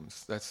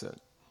 legumes, that's it.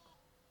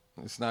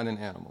 It's not in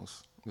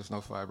animals. There's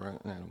no fiber in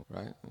animals,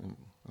 right?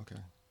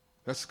 Okay.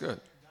 That's good.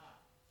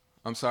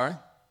 I'm sorry?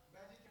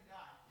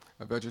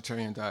 A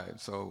vegetarian diet.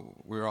 So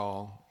we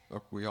all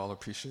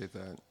appreciate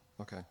that.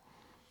 Okay.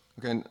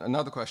 Okay,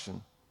 another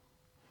question.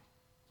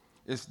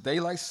 This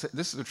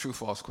is a true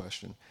false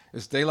question.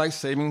 Is daylight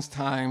savings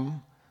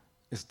time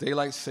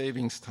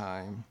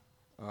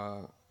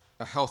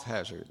a health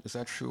hazard? Is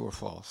that true or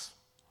false?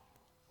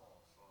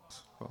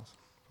 False.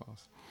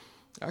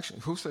 Actually,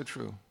 who said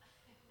true?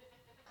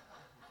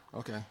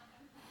 Okay.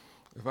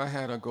 If I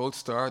had a gold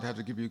star, I'd have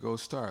to give you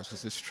gold stars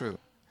because it's true.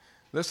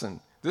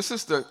 Listen, this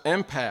is the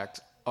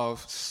impact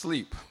of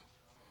sleep.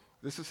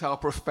 This is how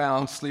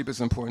profound sleep is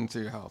important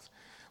to your health.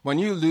 When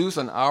you lose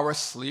an hour's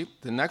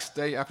sleep, the next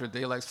day after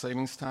daylight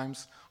savings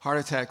times, heart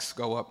attacks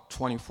go up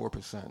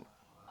 24%.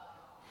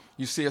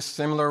 You see a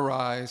similar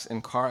rise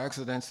in car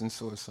accidents and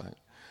suicide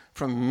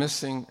from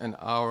missing an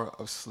hour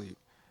of sleep.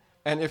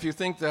 And if you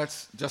think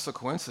that's just a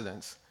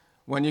coincidence,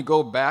 when you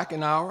go back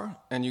an hour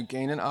and you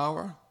gain an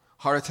hour,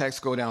 heart attacks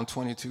go down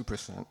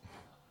 22%.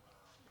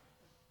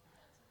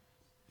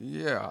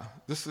 Yeah,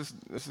 this is.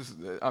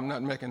 I'm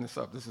not making this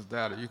up. This is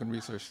data. You can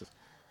research this.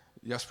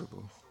 Yes,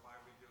 Prabhu.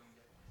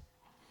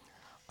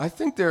 I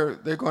think they're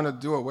going to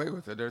do away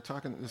with it. There's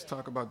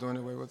talk about doing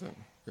away with it.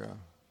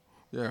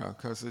 Yeah,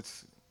 because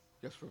it's.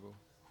 Yes, Prabhu.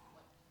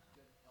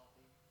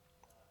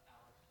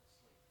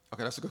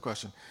 Okay, that's a good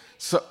question.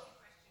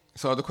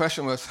 So the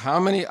question was,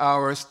 how many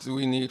hours do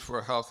we need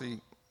for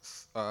healthy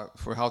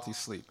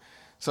sleep?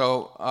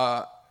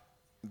 So,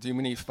 do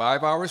we need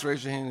 5 hours?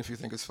 Raise your hand if you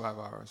think it's 5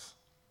 hours.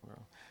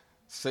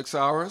 6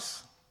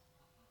 hours?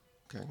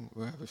 Okay,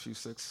 we'll have a few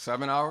 6.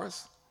 7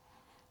 hours?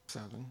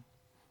 7.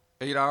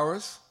 8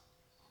 hours?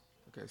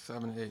 Okay,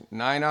 7, 8.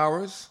 9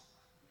 hours?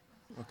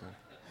 Okay.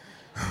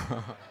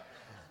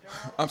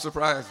 I'm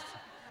surprised.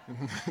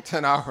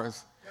 10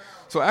 hours.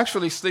 So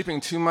actually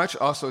sleeping too much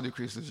also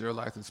decreases your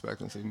life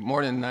expectancy.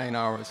 More than 9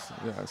 hours.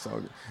 Yeah,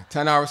 so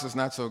 10 hours is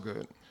not so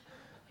good.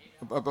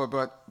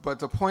 But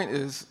the point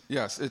is,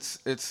 yes,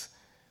 it's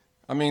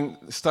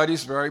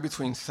studies vary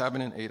between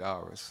 7 and 8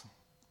 hours.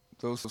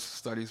 Those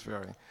studies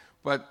vary.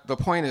 But the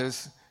point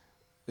is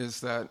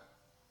that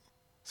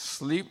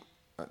sleep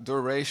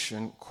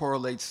duration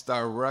correlates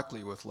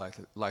directly with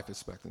life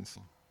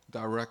expectancy.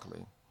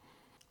 Directly.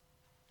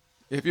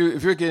 If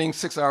you're getting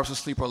 6 hours of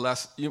sleep or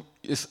less,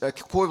 it's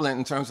equivalent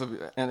in terms of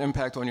an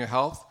impact on your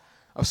health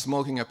of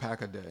smoking a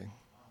pack a day.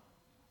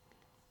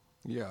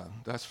 Yeah,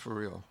 that's for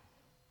real.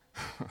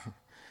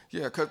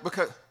 Yeah,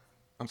 because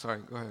I'm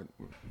sorry, go ahead.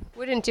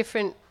 Wouldn't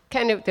different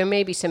there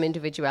may be some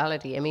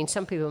individuality. I mean,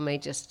 some people may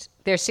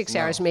their 6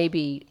 hours may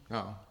be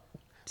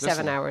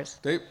 7 hours.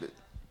 Okay.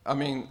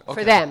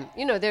 For them,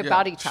 their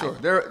body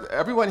type. Sure.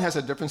 Everyone has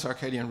a different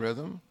circadian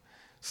rhythm,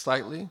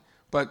 slightly,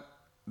 but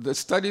the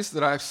studies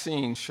that I've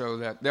seen show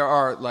that there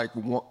are like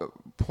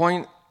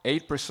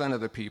 0.8% of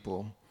the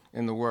people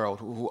in the world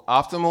who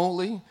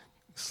optimally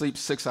sleep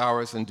 6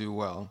 hours and do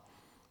well.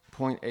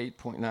 0.8,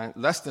 0.9,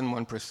 less than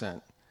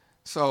 1%.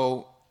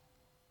 So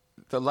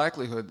the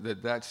likelihood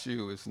that that's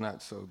you is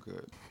not so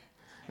good,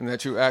 and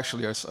that you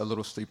actually are a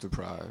little sleep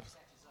deprived.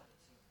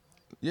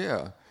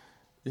 Yeah.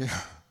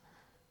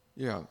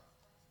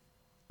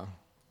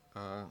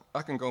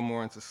 I can go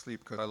more into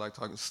sleep because I like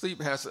talking.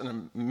 Sleep has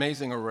an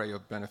amazing array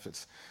of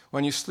benefits.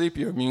 When you sleep,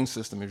 your immune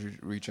system is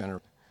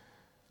regenerated.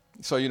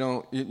 So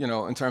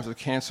in terms of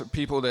cancer,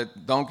 people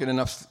that don't get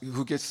enough,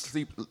 who get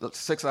sleep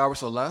 6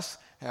 hours or less,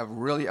 have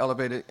really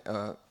elevated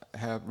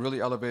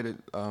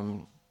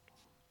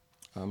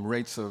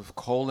rates of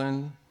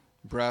colon,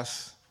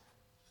 breast,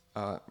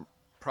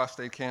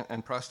 prostate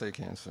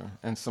cancer,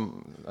 and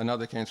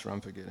another cancer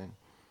I'm forgetting.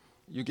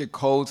 You get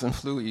colds and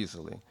flu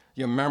easily.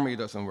 Your memory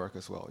doesn't work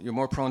as well. You're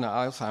more prone to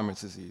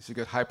Alzheimer's disease. You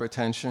get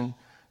hypertension.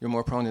 You're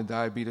more prone to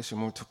diabetes. You're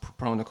more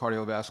prone to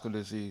cardiovascular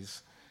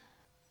disease.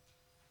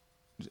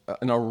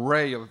 An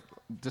array of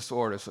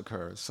disorders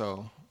occurs.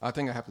 So I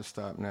think I have to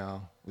stop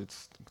now.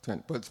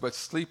 But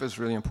sleep is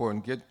really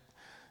important.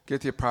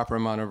 Get the proper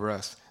amount of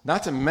rest.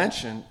 Not to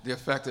mention the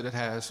effect that it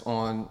has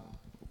on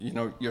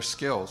your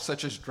skills,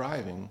 such as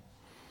driving.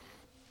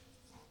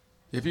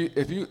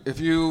 If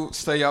you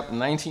stay up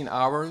 19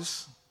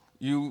 hours,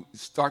 you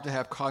start to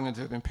have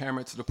cognitive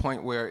impairment to the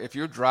point where if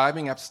you're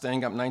driving after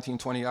staying up 19,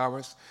 20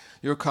 hours,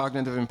 your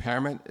cognitive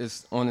impairment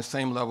is on the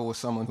same level with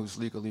someone who's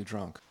legally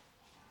drunk.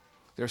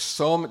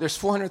 There's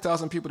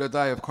 400,000 people that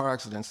die of car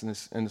accidents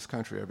in this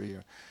country every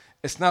year.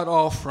 It's not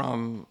all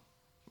from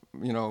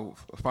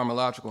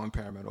pharmacological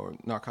impairment or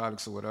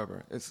narcotics or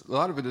whatever. A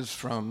lot of it is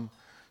from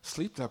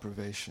sleep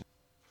deprivation.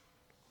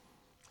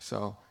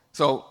 So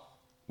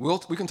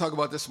we can talk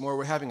about this more.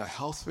 We're having a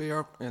health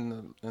fair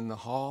in the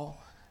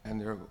hall, and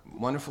there are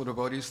wonderful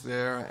devotees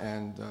there,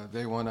 and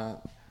they want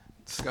to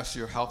discuss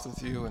your health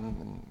with you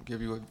and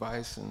give you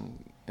advice and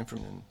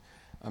information.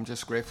 I'm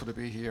just grateful to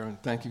be here,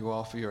 and thank you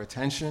all for your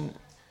attention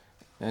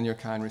and your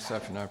kind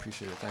reception. I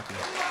appreciate it. Thank you.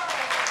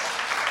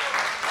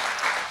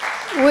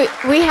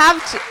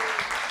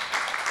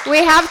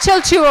 We have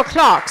till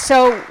 2:00,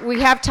 so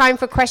we have time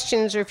for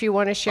questions, or if you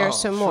want to share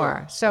some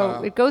more.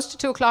 So it goes to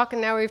 2:00,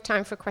 and now we have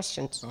time for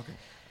questions. Okay.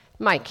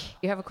 Mike,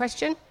 you have a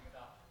question?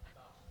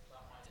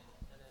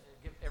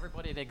 Give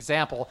everybody an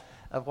example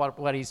of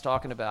what he's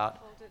talking about.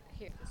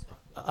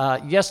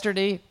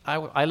 Yesterday,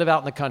 I live out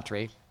in the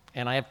country,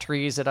 and I have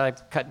trees that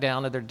I've cut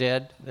down that are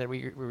dead, that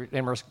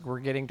we're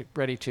getting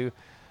ready to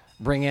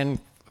bring in,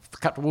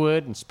 cut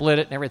wood and split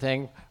it and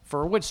everything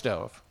for a wood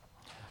stove.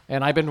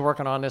 And I've been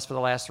working on this for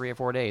the last 3 or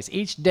 4 days.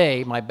 Each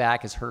day, my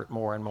back is hurt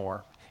more and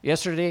more.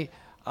 Yesterday,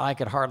 I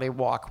could hardly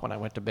walk when I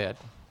went to bed.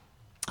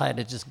 I had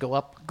to just go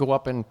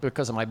up, and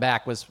because of my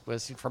back was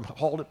from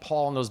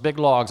hauling those big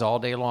logs all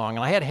day long.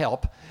 And I had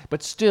help,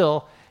 but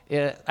still,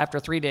 after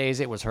 3 days,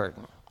 it was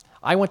hurting.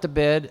 I went to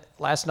bed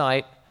last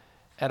night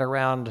at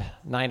around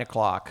 9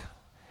 o'clock,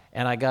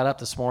 and I got up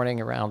this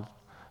morning around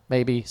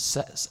maybe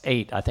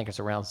 8. I think it's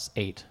around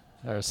 8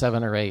 or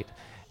 7 or 8.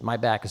 My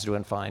back is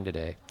doing fine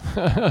today.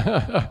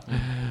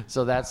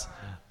 So that's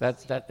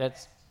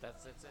it.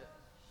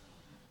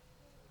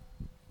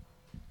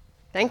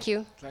 Thank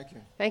you. Thank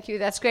you. Thank you.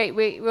 That's great.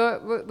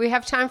 We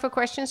have time for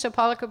questions. So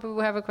Paula Cooper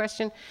will have a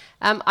question.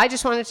 I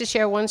just wanted to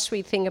share one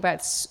sweet thing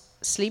about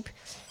sleep.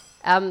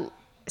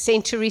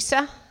 Saint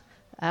Teresa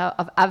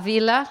of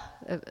Avila,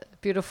 a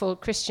beautiful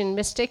Christian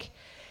mystic,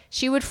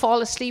 she would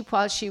fall asleep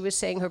while she was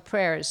saying her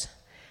prayers,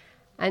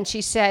 and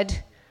she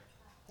said,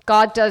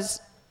 God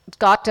does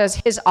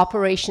his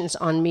operations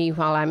on me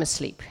while I'm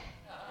asleep.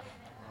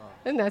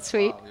 Isn't that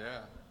sweet? Wow,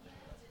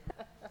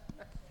 yeah.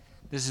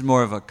 This is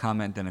more of a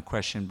comment than a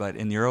question, but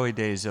in the early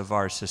days of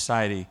our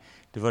society,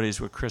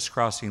 devotees were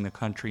crisscrossing the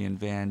country in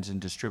vans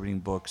and distributing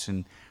books,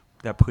 and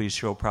that pleased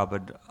Srila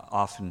Prabhupada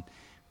often.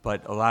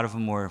 But a lot of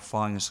them were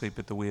falling asleep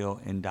at the wheel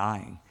and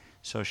dying.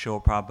 So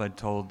Srila Prabhupada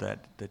told that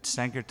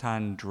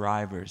Sankirtan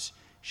drivers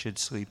should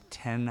sleep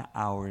 10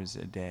 hours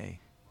a day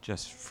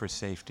just for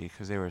safety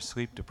because they were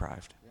sleep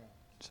deprived.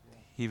 So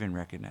he even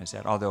recognized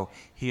that, although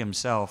he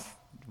himself,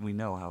 we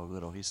know how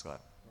little he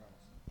slept.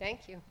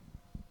 Thank you.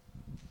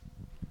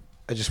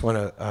 I just want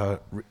to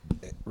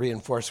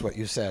reinforce what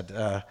you said.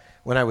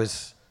 When I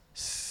was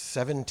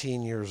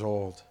 17 years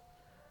old,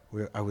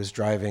 I was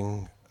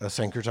driving a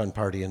Sankirtan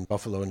party in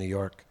Buffalo, New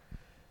York.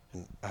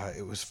 And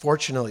it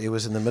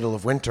was in the middle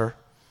of winter,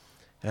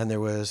 and there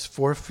was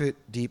 4 foot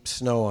deep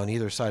snow on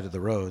either side of the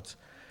roads.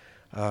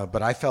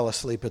 But I fell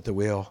asleep at the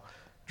wheel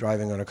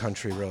driving on a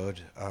country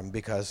road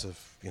because of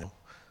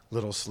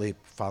little sleep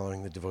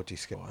following the devotee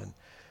schedule.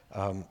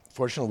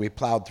 Fortunately, we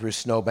plowed through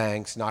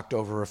snowbanks, knocked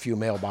over a few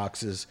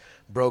mailboxes,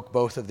 broke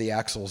both of the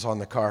axles on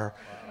the car.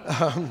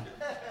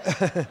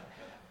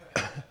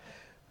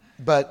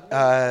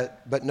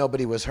 But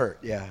nobody was hurt.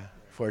 Yeah,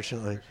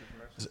 fortunately.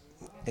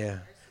 Yeah.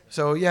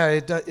 So yeah,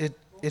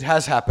 it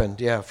has happened.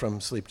 Yeah,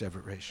 from sleep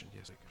deprivation.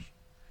 Yes.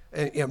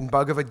 In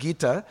Bhagavad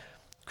Gita,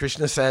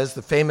 Krishna says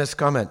the famous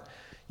comment: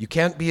 "You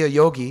can't be a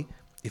yogi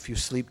if you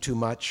sleep too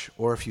much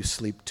or if you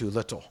sleep too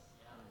little,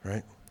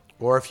 right?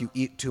 Or if you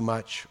eat too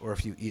much or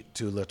if you eat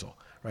too little,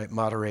 right?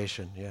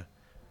 Moderation. Yeah."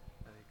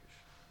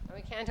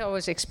 We can't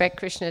always expect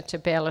Krishna to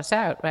bail us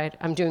out, right?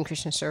 I'm doing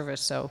Krishna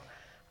service, so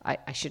I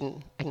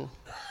shouldn't.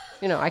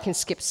 I can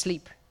skip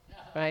sleep,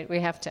 right? We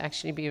have to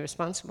actually be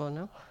responsible,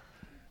 no?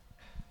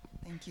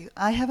 Thank you.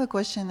 I have a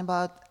question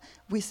about,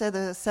 we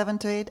said 7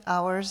 to 8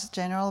 hours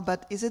general,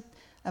 but is it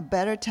a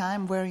better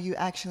time where you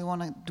actually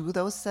want to do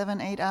those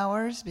 7-8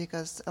 hours?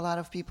 Because a lot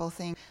of people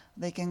think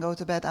they can go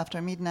to bed after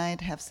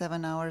midnight, have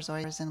 7 hours or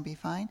 8 hours and be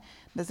fine.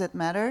 Does it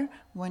matter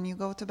when you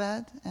go to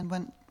bed and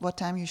what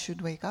time you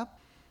should wake up?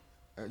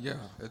 Yeah,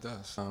 it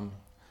does.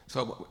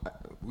 So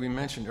we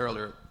mentioned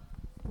earlier,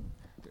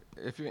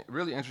 if you're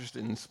really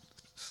interested in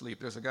sleep,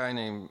 there's a guy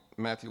named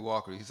Matthew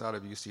Walker. He's out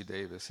of UC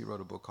Davis. He wrote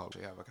a book called,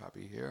 I have a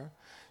copy here.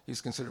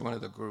 He's considered one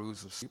of the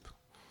gurus of sleep.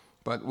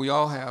 But we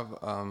all have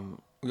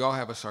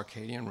a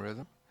circadian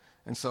rhythm.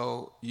 And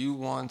so you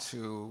want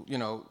to,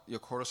 your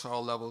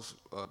cortisol levels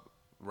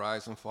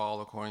rise and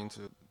fall according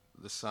to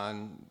the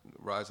sun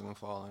rising and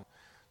falling.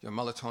 Your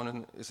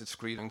melatonin is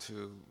excreting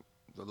to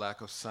the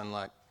lack of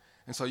sunlight.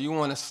 And so you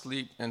want to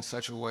sleep in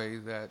such a way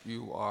that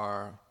you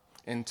are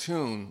in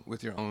tune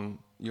with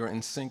you're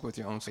in sync with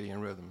your own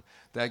circadian rhythm.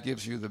 That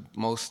gives you the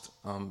most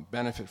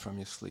benefit from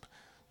your sleep.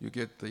 You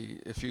get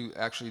if you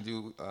actually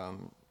do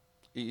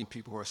eat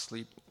people who are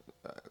asleep,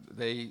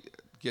 they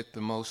get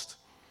the most,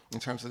 in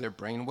terms of their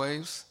brain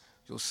waves,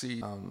 you'll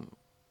see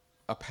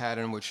a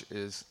pattern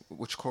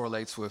which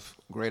correlates with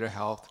greater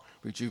health,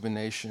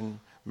 rejuvenation,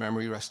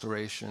 memory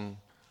restoration,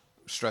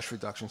 stress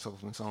reduction, so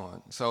forth and so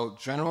on. So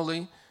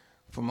generally,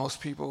 for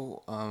most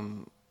people,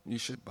 you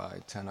should by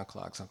 10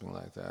 o'clock, something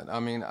like that. I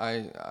mean,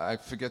 I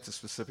forget the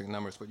specific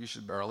numbers, but you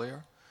should be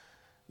earlier.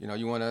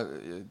 You want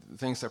to,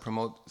 things that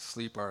promote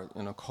sleep are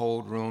in a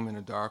cold room, in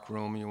a dark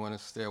room. You want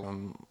to stay away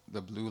from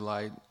the blue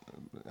light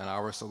an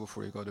hour or so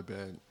before you go to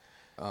bed.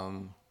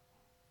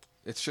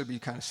 It should be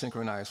kind of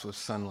synchronized with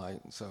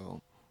sunlight.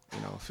 So,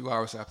 a few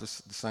hours after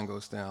the sun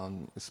goes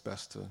down, it's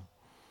best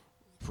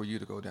for you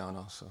to go down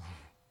also.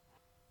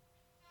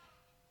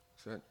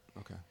 Is that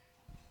okay?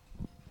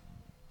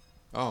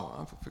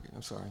 Oh,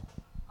 I'm sorry.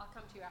 I'll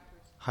come to you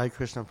afterwards. Hi,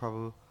 Krishna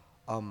Prabhu.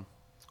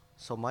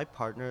 So my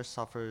partner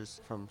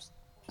suffers from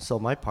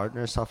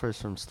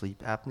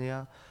sleep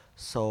apnea.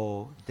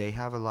 So they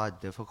have a lot of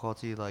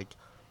difficulty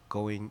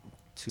going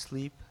to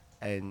sleep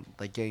and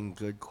getting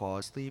good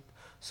quality sleep.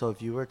 So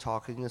if you were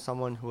talking to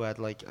someone who had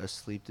a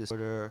sleep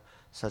disorder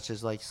such as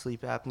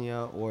sleep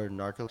apnea or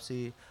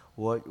narcolepsy,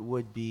 what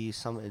would be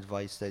some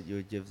advice that you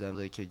would give them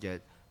they could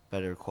get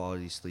better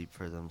quality sleep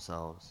for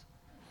themselves?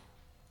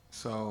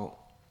 So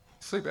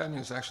Sleep apnea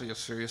is actually a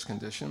serious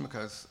condition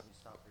because,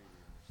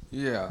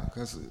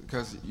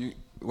 because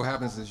what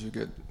happens is you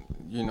get,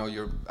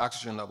 your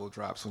oxygen level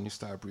drops when you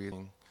start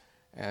breathing,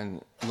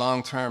 and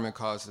long term it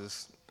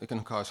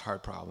can cause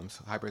heart problems,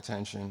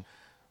 hypertension,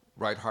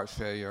 right heart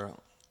failure,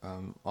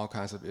 all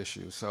kinds of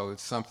issues. So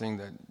it's something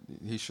that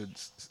he should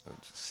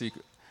seek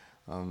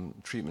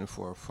treatment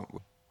for.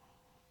 Okay,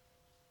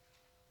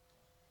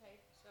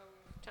 so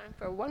time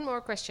for one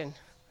more question.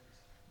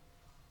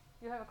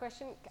 You have a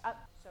question?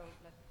 So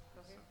let's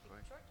go here. Keep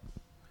it short.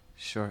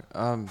 Sure.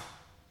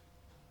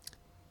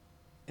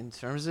 In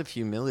terms of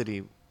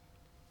humility,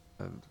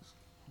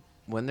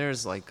 when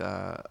there's like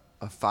a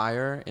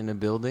fire in a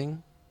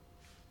building,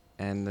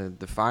 and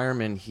the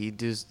fireman, he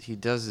does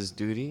his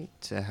duty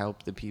to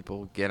help the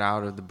people get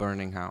out of the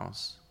burning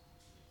house.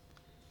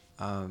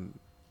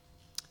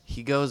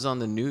 He goes on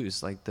the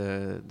news, like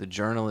the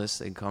journalists,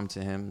 they come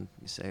to him,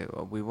 you say,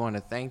 well, we want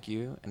to thank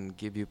you and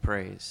give you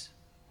praise.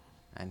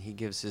 And he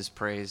gives his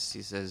praise.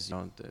 He says,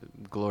 the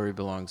glory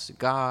belongs to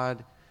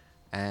God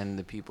and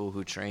the people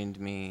who trained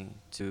me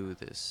to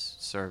this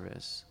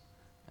service.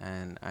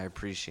 And I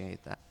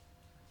appreciate that.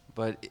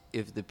 But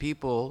if the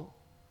people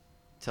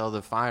tell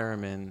the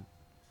firemen,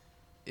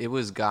 it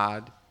was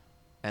God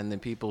and the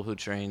people who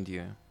trained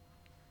you,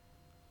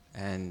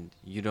 and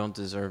you don't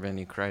deserve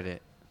any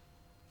credit,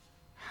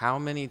 how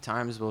many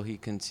times will he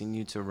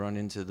continue to run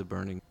into the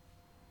burning?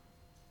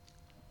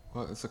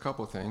 Well, it's a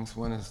couple of things.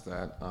 One is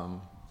that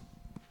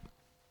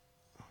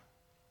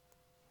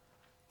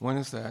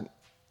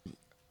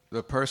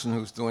the person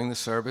who's doing the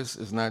service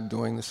is not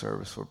doing the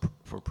service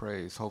for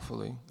praise,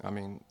 hopefully. I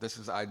mean, this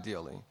is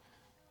ideally.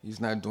 He's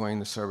not doing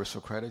the service for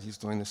credit. He's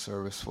doing the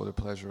service for the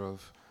pleasure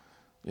of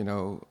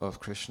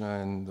Krishna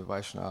and the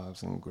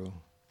Vaishnavas and Guru.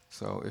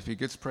 So if he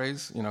gets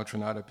praise,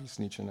 Trinadapi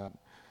Snichanat.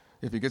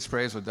 If he gets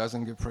praise or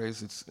doesn't get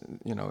praise, it's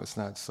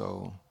not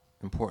so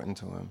important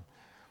to him.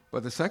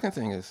 But the second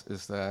thing is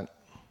that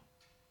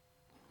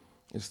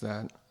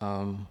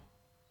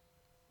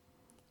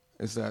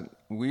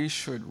we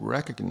should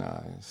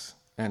recognize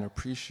and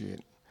appreciate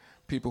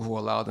people who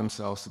allow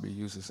themselves to be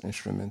used as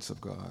instruments of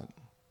God.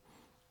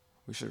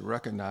 We should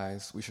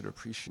recognize, we should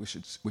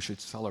appreciate, we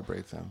should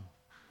celebrate them.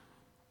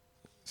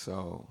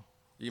 So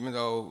even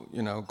though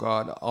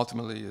God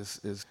ultimately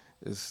is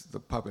the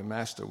puppet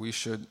master, we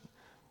should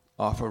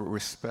offer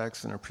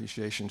respects and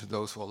appreciation to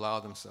those who allow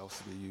themselves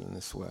to be used in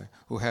this way,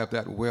 who have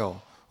that will,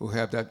 who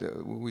have that.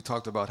 We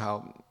talked about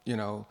how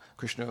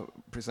Krishna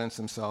presents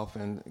himself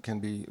and can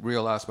be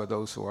realized by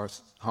those who are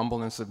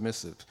humble and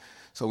submissive.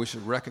 So we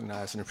should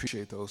recognize and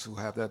appreciate those who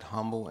have that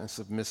humble and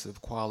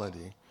submissive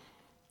quality.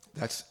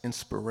 That's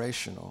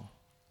inspirational,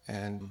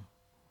 and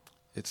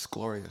it's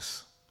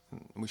glorious.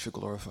 We should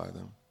glorify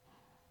them.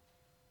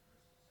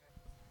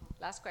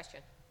 Last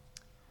question.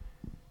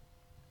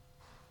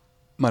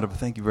 Madhava,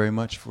 thank you very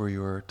much for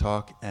your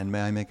talk, and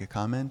may I make a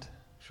comment?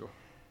 Sure.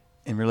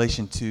 In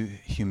relation to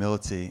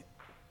humility,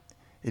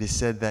 it is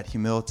said that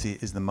humility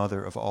is the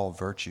mother of all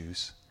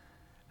virtues.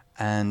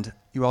 And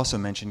you also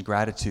mentioned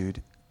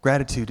gratitude.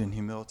 Gratitude and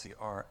humility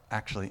are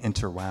actually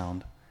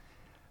interwound.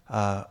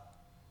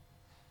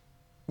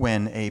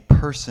 When a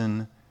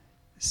person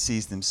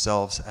sees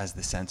themselves as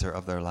the center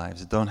of their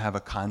lives, don't have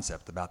a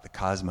concept about the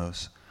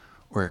cosmos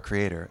or a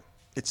creator,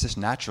 it's just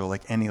natural,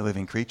 like any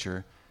living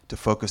creature, to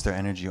focus their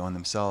energy on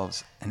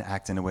themselves and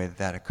act in a way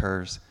that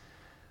occurs.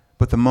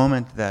 But the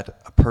moment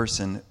that a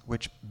person,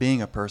 which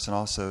being a person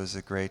also is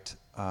a great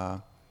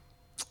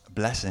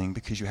blessing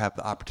because you have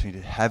the opportunity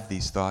to have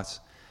these thoughts,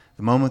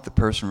 the moment the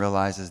person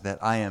realizes that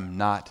I am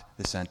not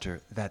the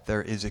center, that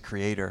there is a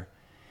creator,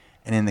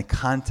 and in the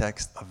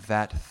context of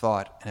that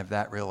thought and of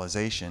that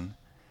realization,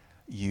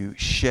 you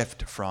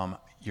shift from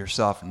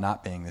yourself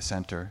not being the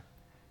center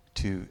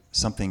to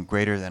something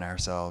greater than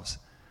ourselves,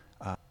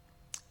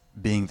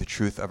 being the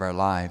truth of our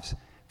lives.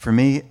 For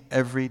me,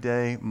 every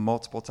day,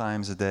 multiple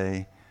times a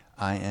day,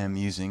 I am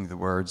using the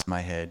words in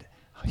my head,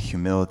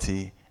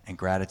 humility and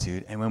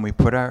gratitude. And when we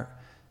put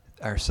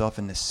ourselves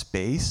in the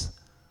space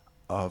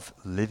of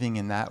living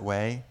in that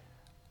way,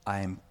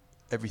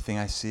 everything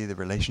I see, the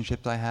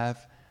relationships I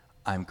have,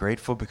 I'm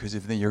grateful, because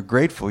if you're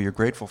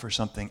grateful for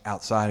something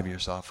outside of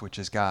yourself, which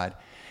is God.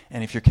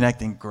 And if you're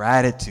connecting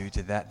gratitude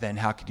to that, then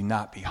how could you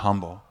not be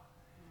humble?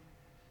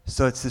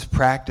 So it's this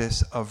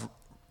practice of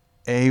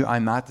A,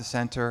 I'm not the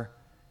center,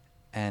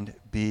 and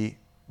B,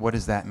 what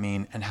does that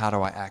mean, and how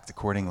do I act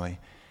accordingly?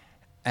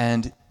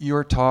 And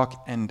your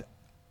talk and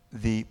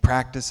the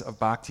practice of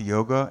Bhakti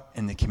Yoga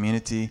in the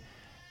community,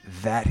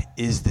 that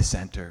is the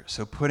center.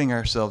 So putting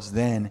ourselves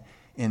then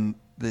in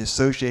the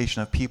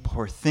association of people who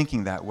are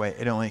thinking that way,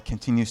 it only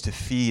continues to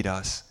feed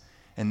us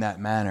in that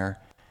manner.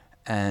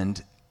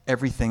 And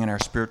everything in our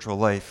spiritual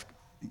life,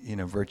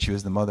 virtue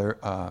is the mother,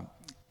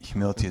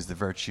 humility is the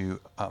virtue,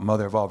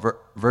 mother of all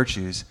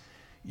virtues.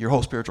 Your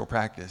whole spiritual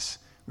practice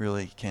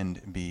really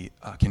can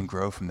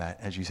grow from that,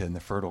 as you said, in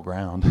the fertile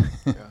ground.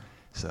 Yeah.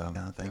 So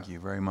thank you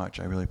very much.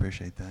 I really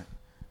appreciate that.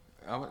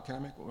 Can I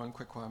make one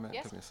quick comment?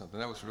 Yes. Something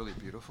that was really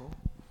beautiful,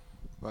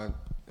 but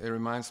it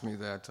reminds me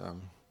that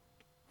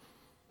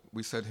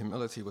we said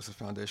humility was the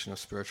foundation of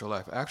spiritual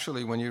life.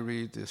 Actually, when you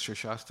read the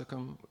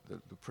Shikshastakam,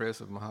 the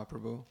prayers of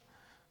Mahaprabhu,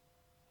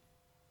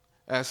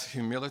 as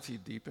humility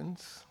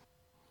deepens,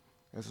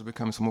 as it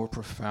becomes more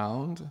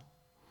profound,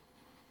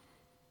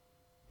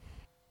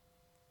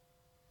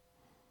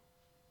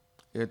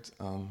 the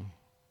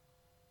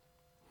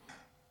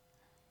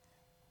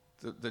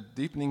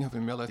deepening of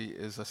humility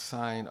is a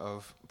sign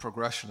of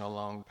progression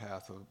along the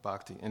path of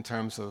bhakti in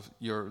terms of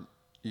your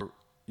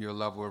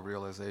level of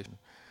realization.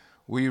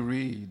 We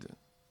read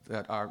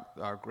that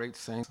our great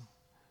saints,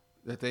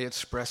 that they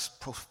express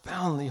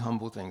profoundly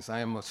humble things. I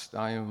am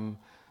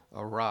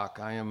a rock.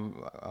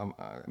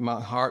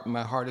 My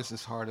heart is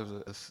as hard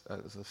as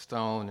a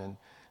stone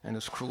and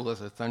as cruel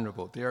as a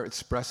thunderbolt. They are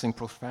expressing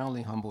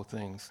profoundly humble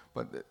things,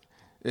 but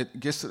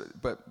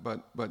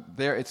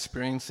they're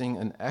experiencing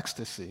an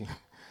ecstasy.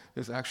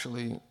 There's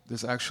actually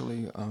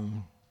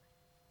an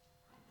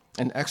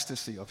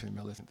ecstasy of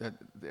humility. That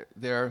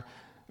their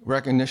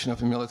recognition of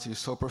humility is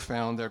so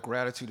profound, their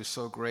gratitude is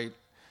so great,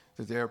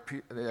 that their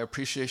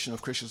appreciation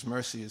of Krishna's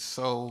mercy is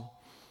so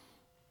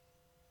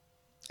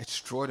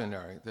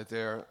extraordinary that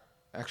they're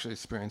actually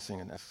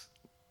experiencing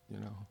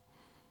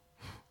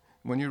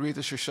When you read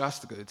the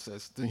Shikshastakam, it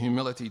says the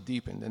humility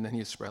deepened, and then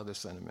he expressed this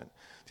sentiment.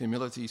 The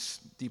humility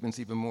deepens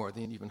even more,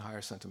 the even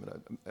higher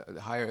sentiment, a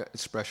higher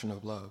expression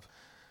of love.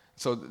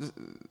 So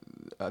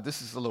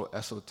this is a little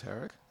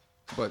esoteric,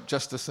 but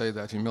just to say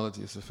that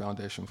humility is the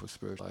foundation for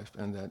spiritual life,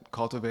 and that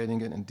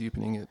cultivating it and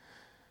deepening it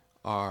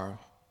are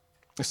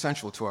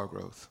essential to our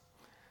growth.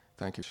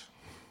 Thank you.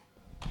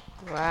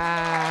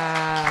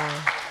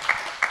 Wow.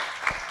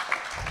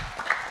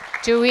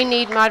 Do we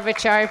need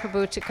Madhvacharya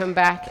Prabhu to come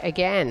back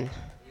again?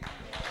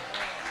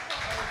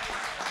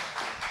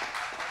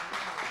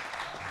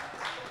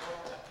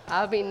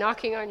 I'll be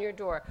knocking on your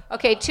door.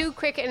 Okay, 2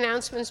 quick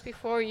announcements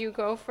before you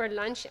go for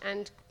lunch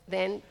and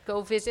then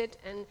go visit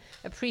and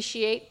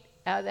appreciate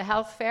the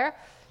health fair.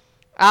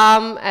 We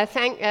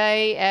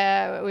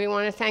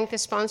want to thank the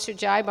sponsor,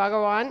 Jai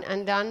Bhagawan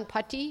and Dan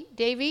Patti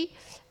Devi.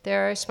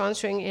 They're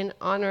sponsoring in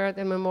honor of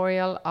the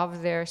memorial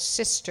of their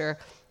sister.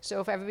 So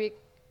if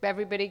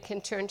everybody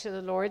can turn to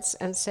the Lords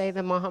and say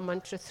the Maha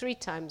Mantra 3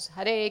 times.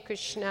 Hare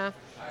Krishna,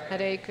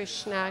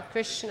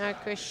 Krishna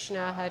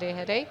Krishna, Hare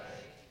Hare.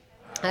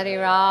 Hare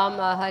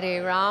Rama,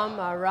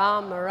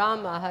 Rama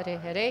Rama, Hare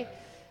Hare.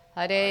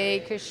 Hare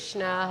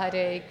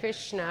Krishna,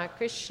 Krishna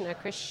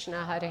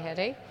Krishna, Hare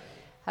Hare.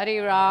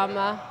 Hare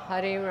Rama,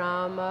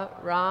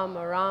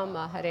 Rama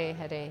Rama, Hare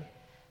Hare.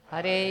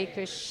 Hare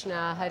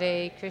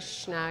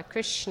Krishna,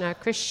 Krishna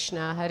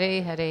Krishna,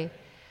 Hare Hare.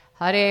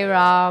 Hare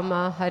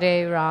Rama,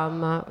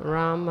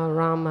 Rama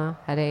Rama,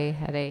 Hare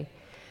Hare.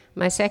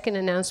 My second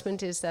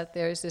announcement is that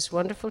there's this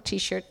wonderful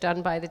T-shirt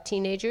done by the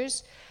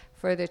teenagers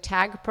for the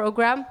TAG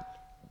program.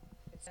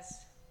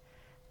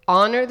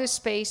 Honor the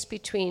space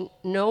between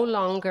no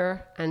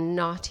longer and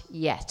not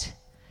yet.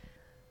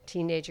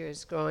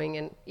 Teenagers growing,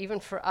 and even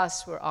for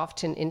us, we're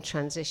often in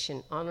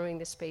transition, honoring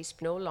the space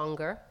no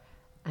longer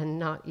and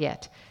not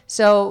yet.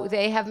 So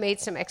they have made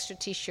some extra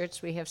T-shirts.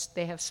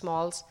 They have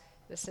smalls.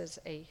 This is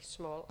a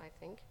small, I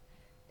think.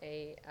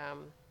 A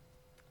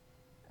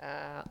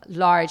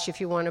large,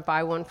 if you want to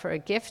buy one for a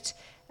gift,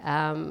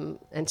 and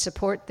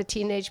support the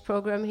teenage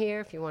program here.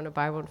 If you want to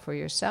buy one for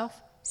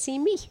yourself, see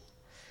me.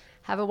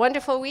 Have a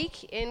wonderful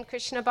week in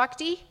Krishna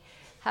Bhakti.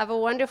 Have a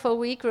wonderful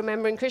week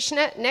remembering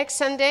Krishna. Next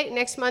Sunday,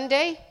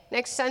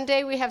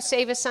 we have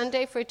Seva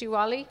Sunday for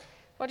Diwali.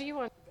 What do you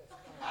want?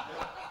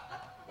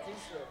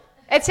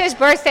 It's his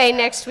birthday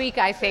next week,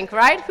 I think,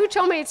 right? Who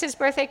told me it's his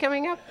birthday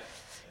coming up?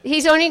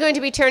 He's only going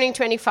to be turning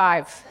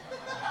 25.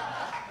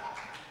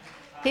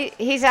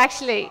 He's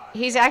actually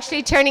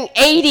turning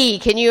 80.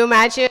 Can you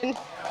imagine?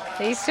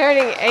 He's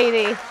turning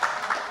 80.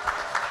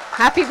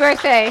 Happy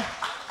birthday.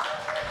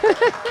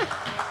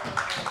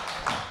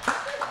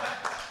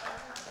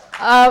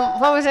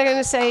 What was I going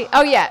to say?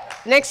 Oh, yeah.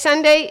 Next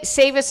Sunday,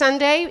 Seva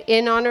Sunday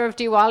in honor of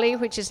Diwali,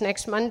 which is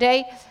next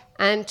Monday,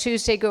 and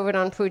Tuesday,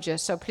 Govardhan Puja.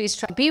 So please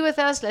try to be with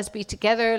us. Let's be together.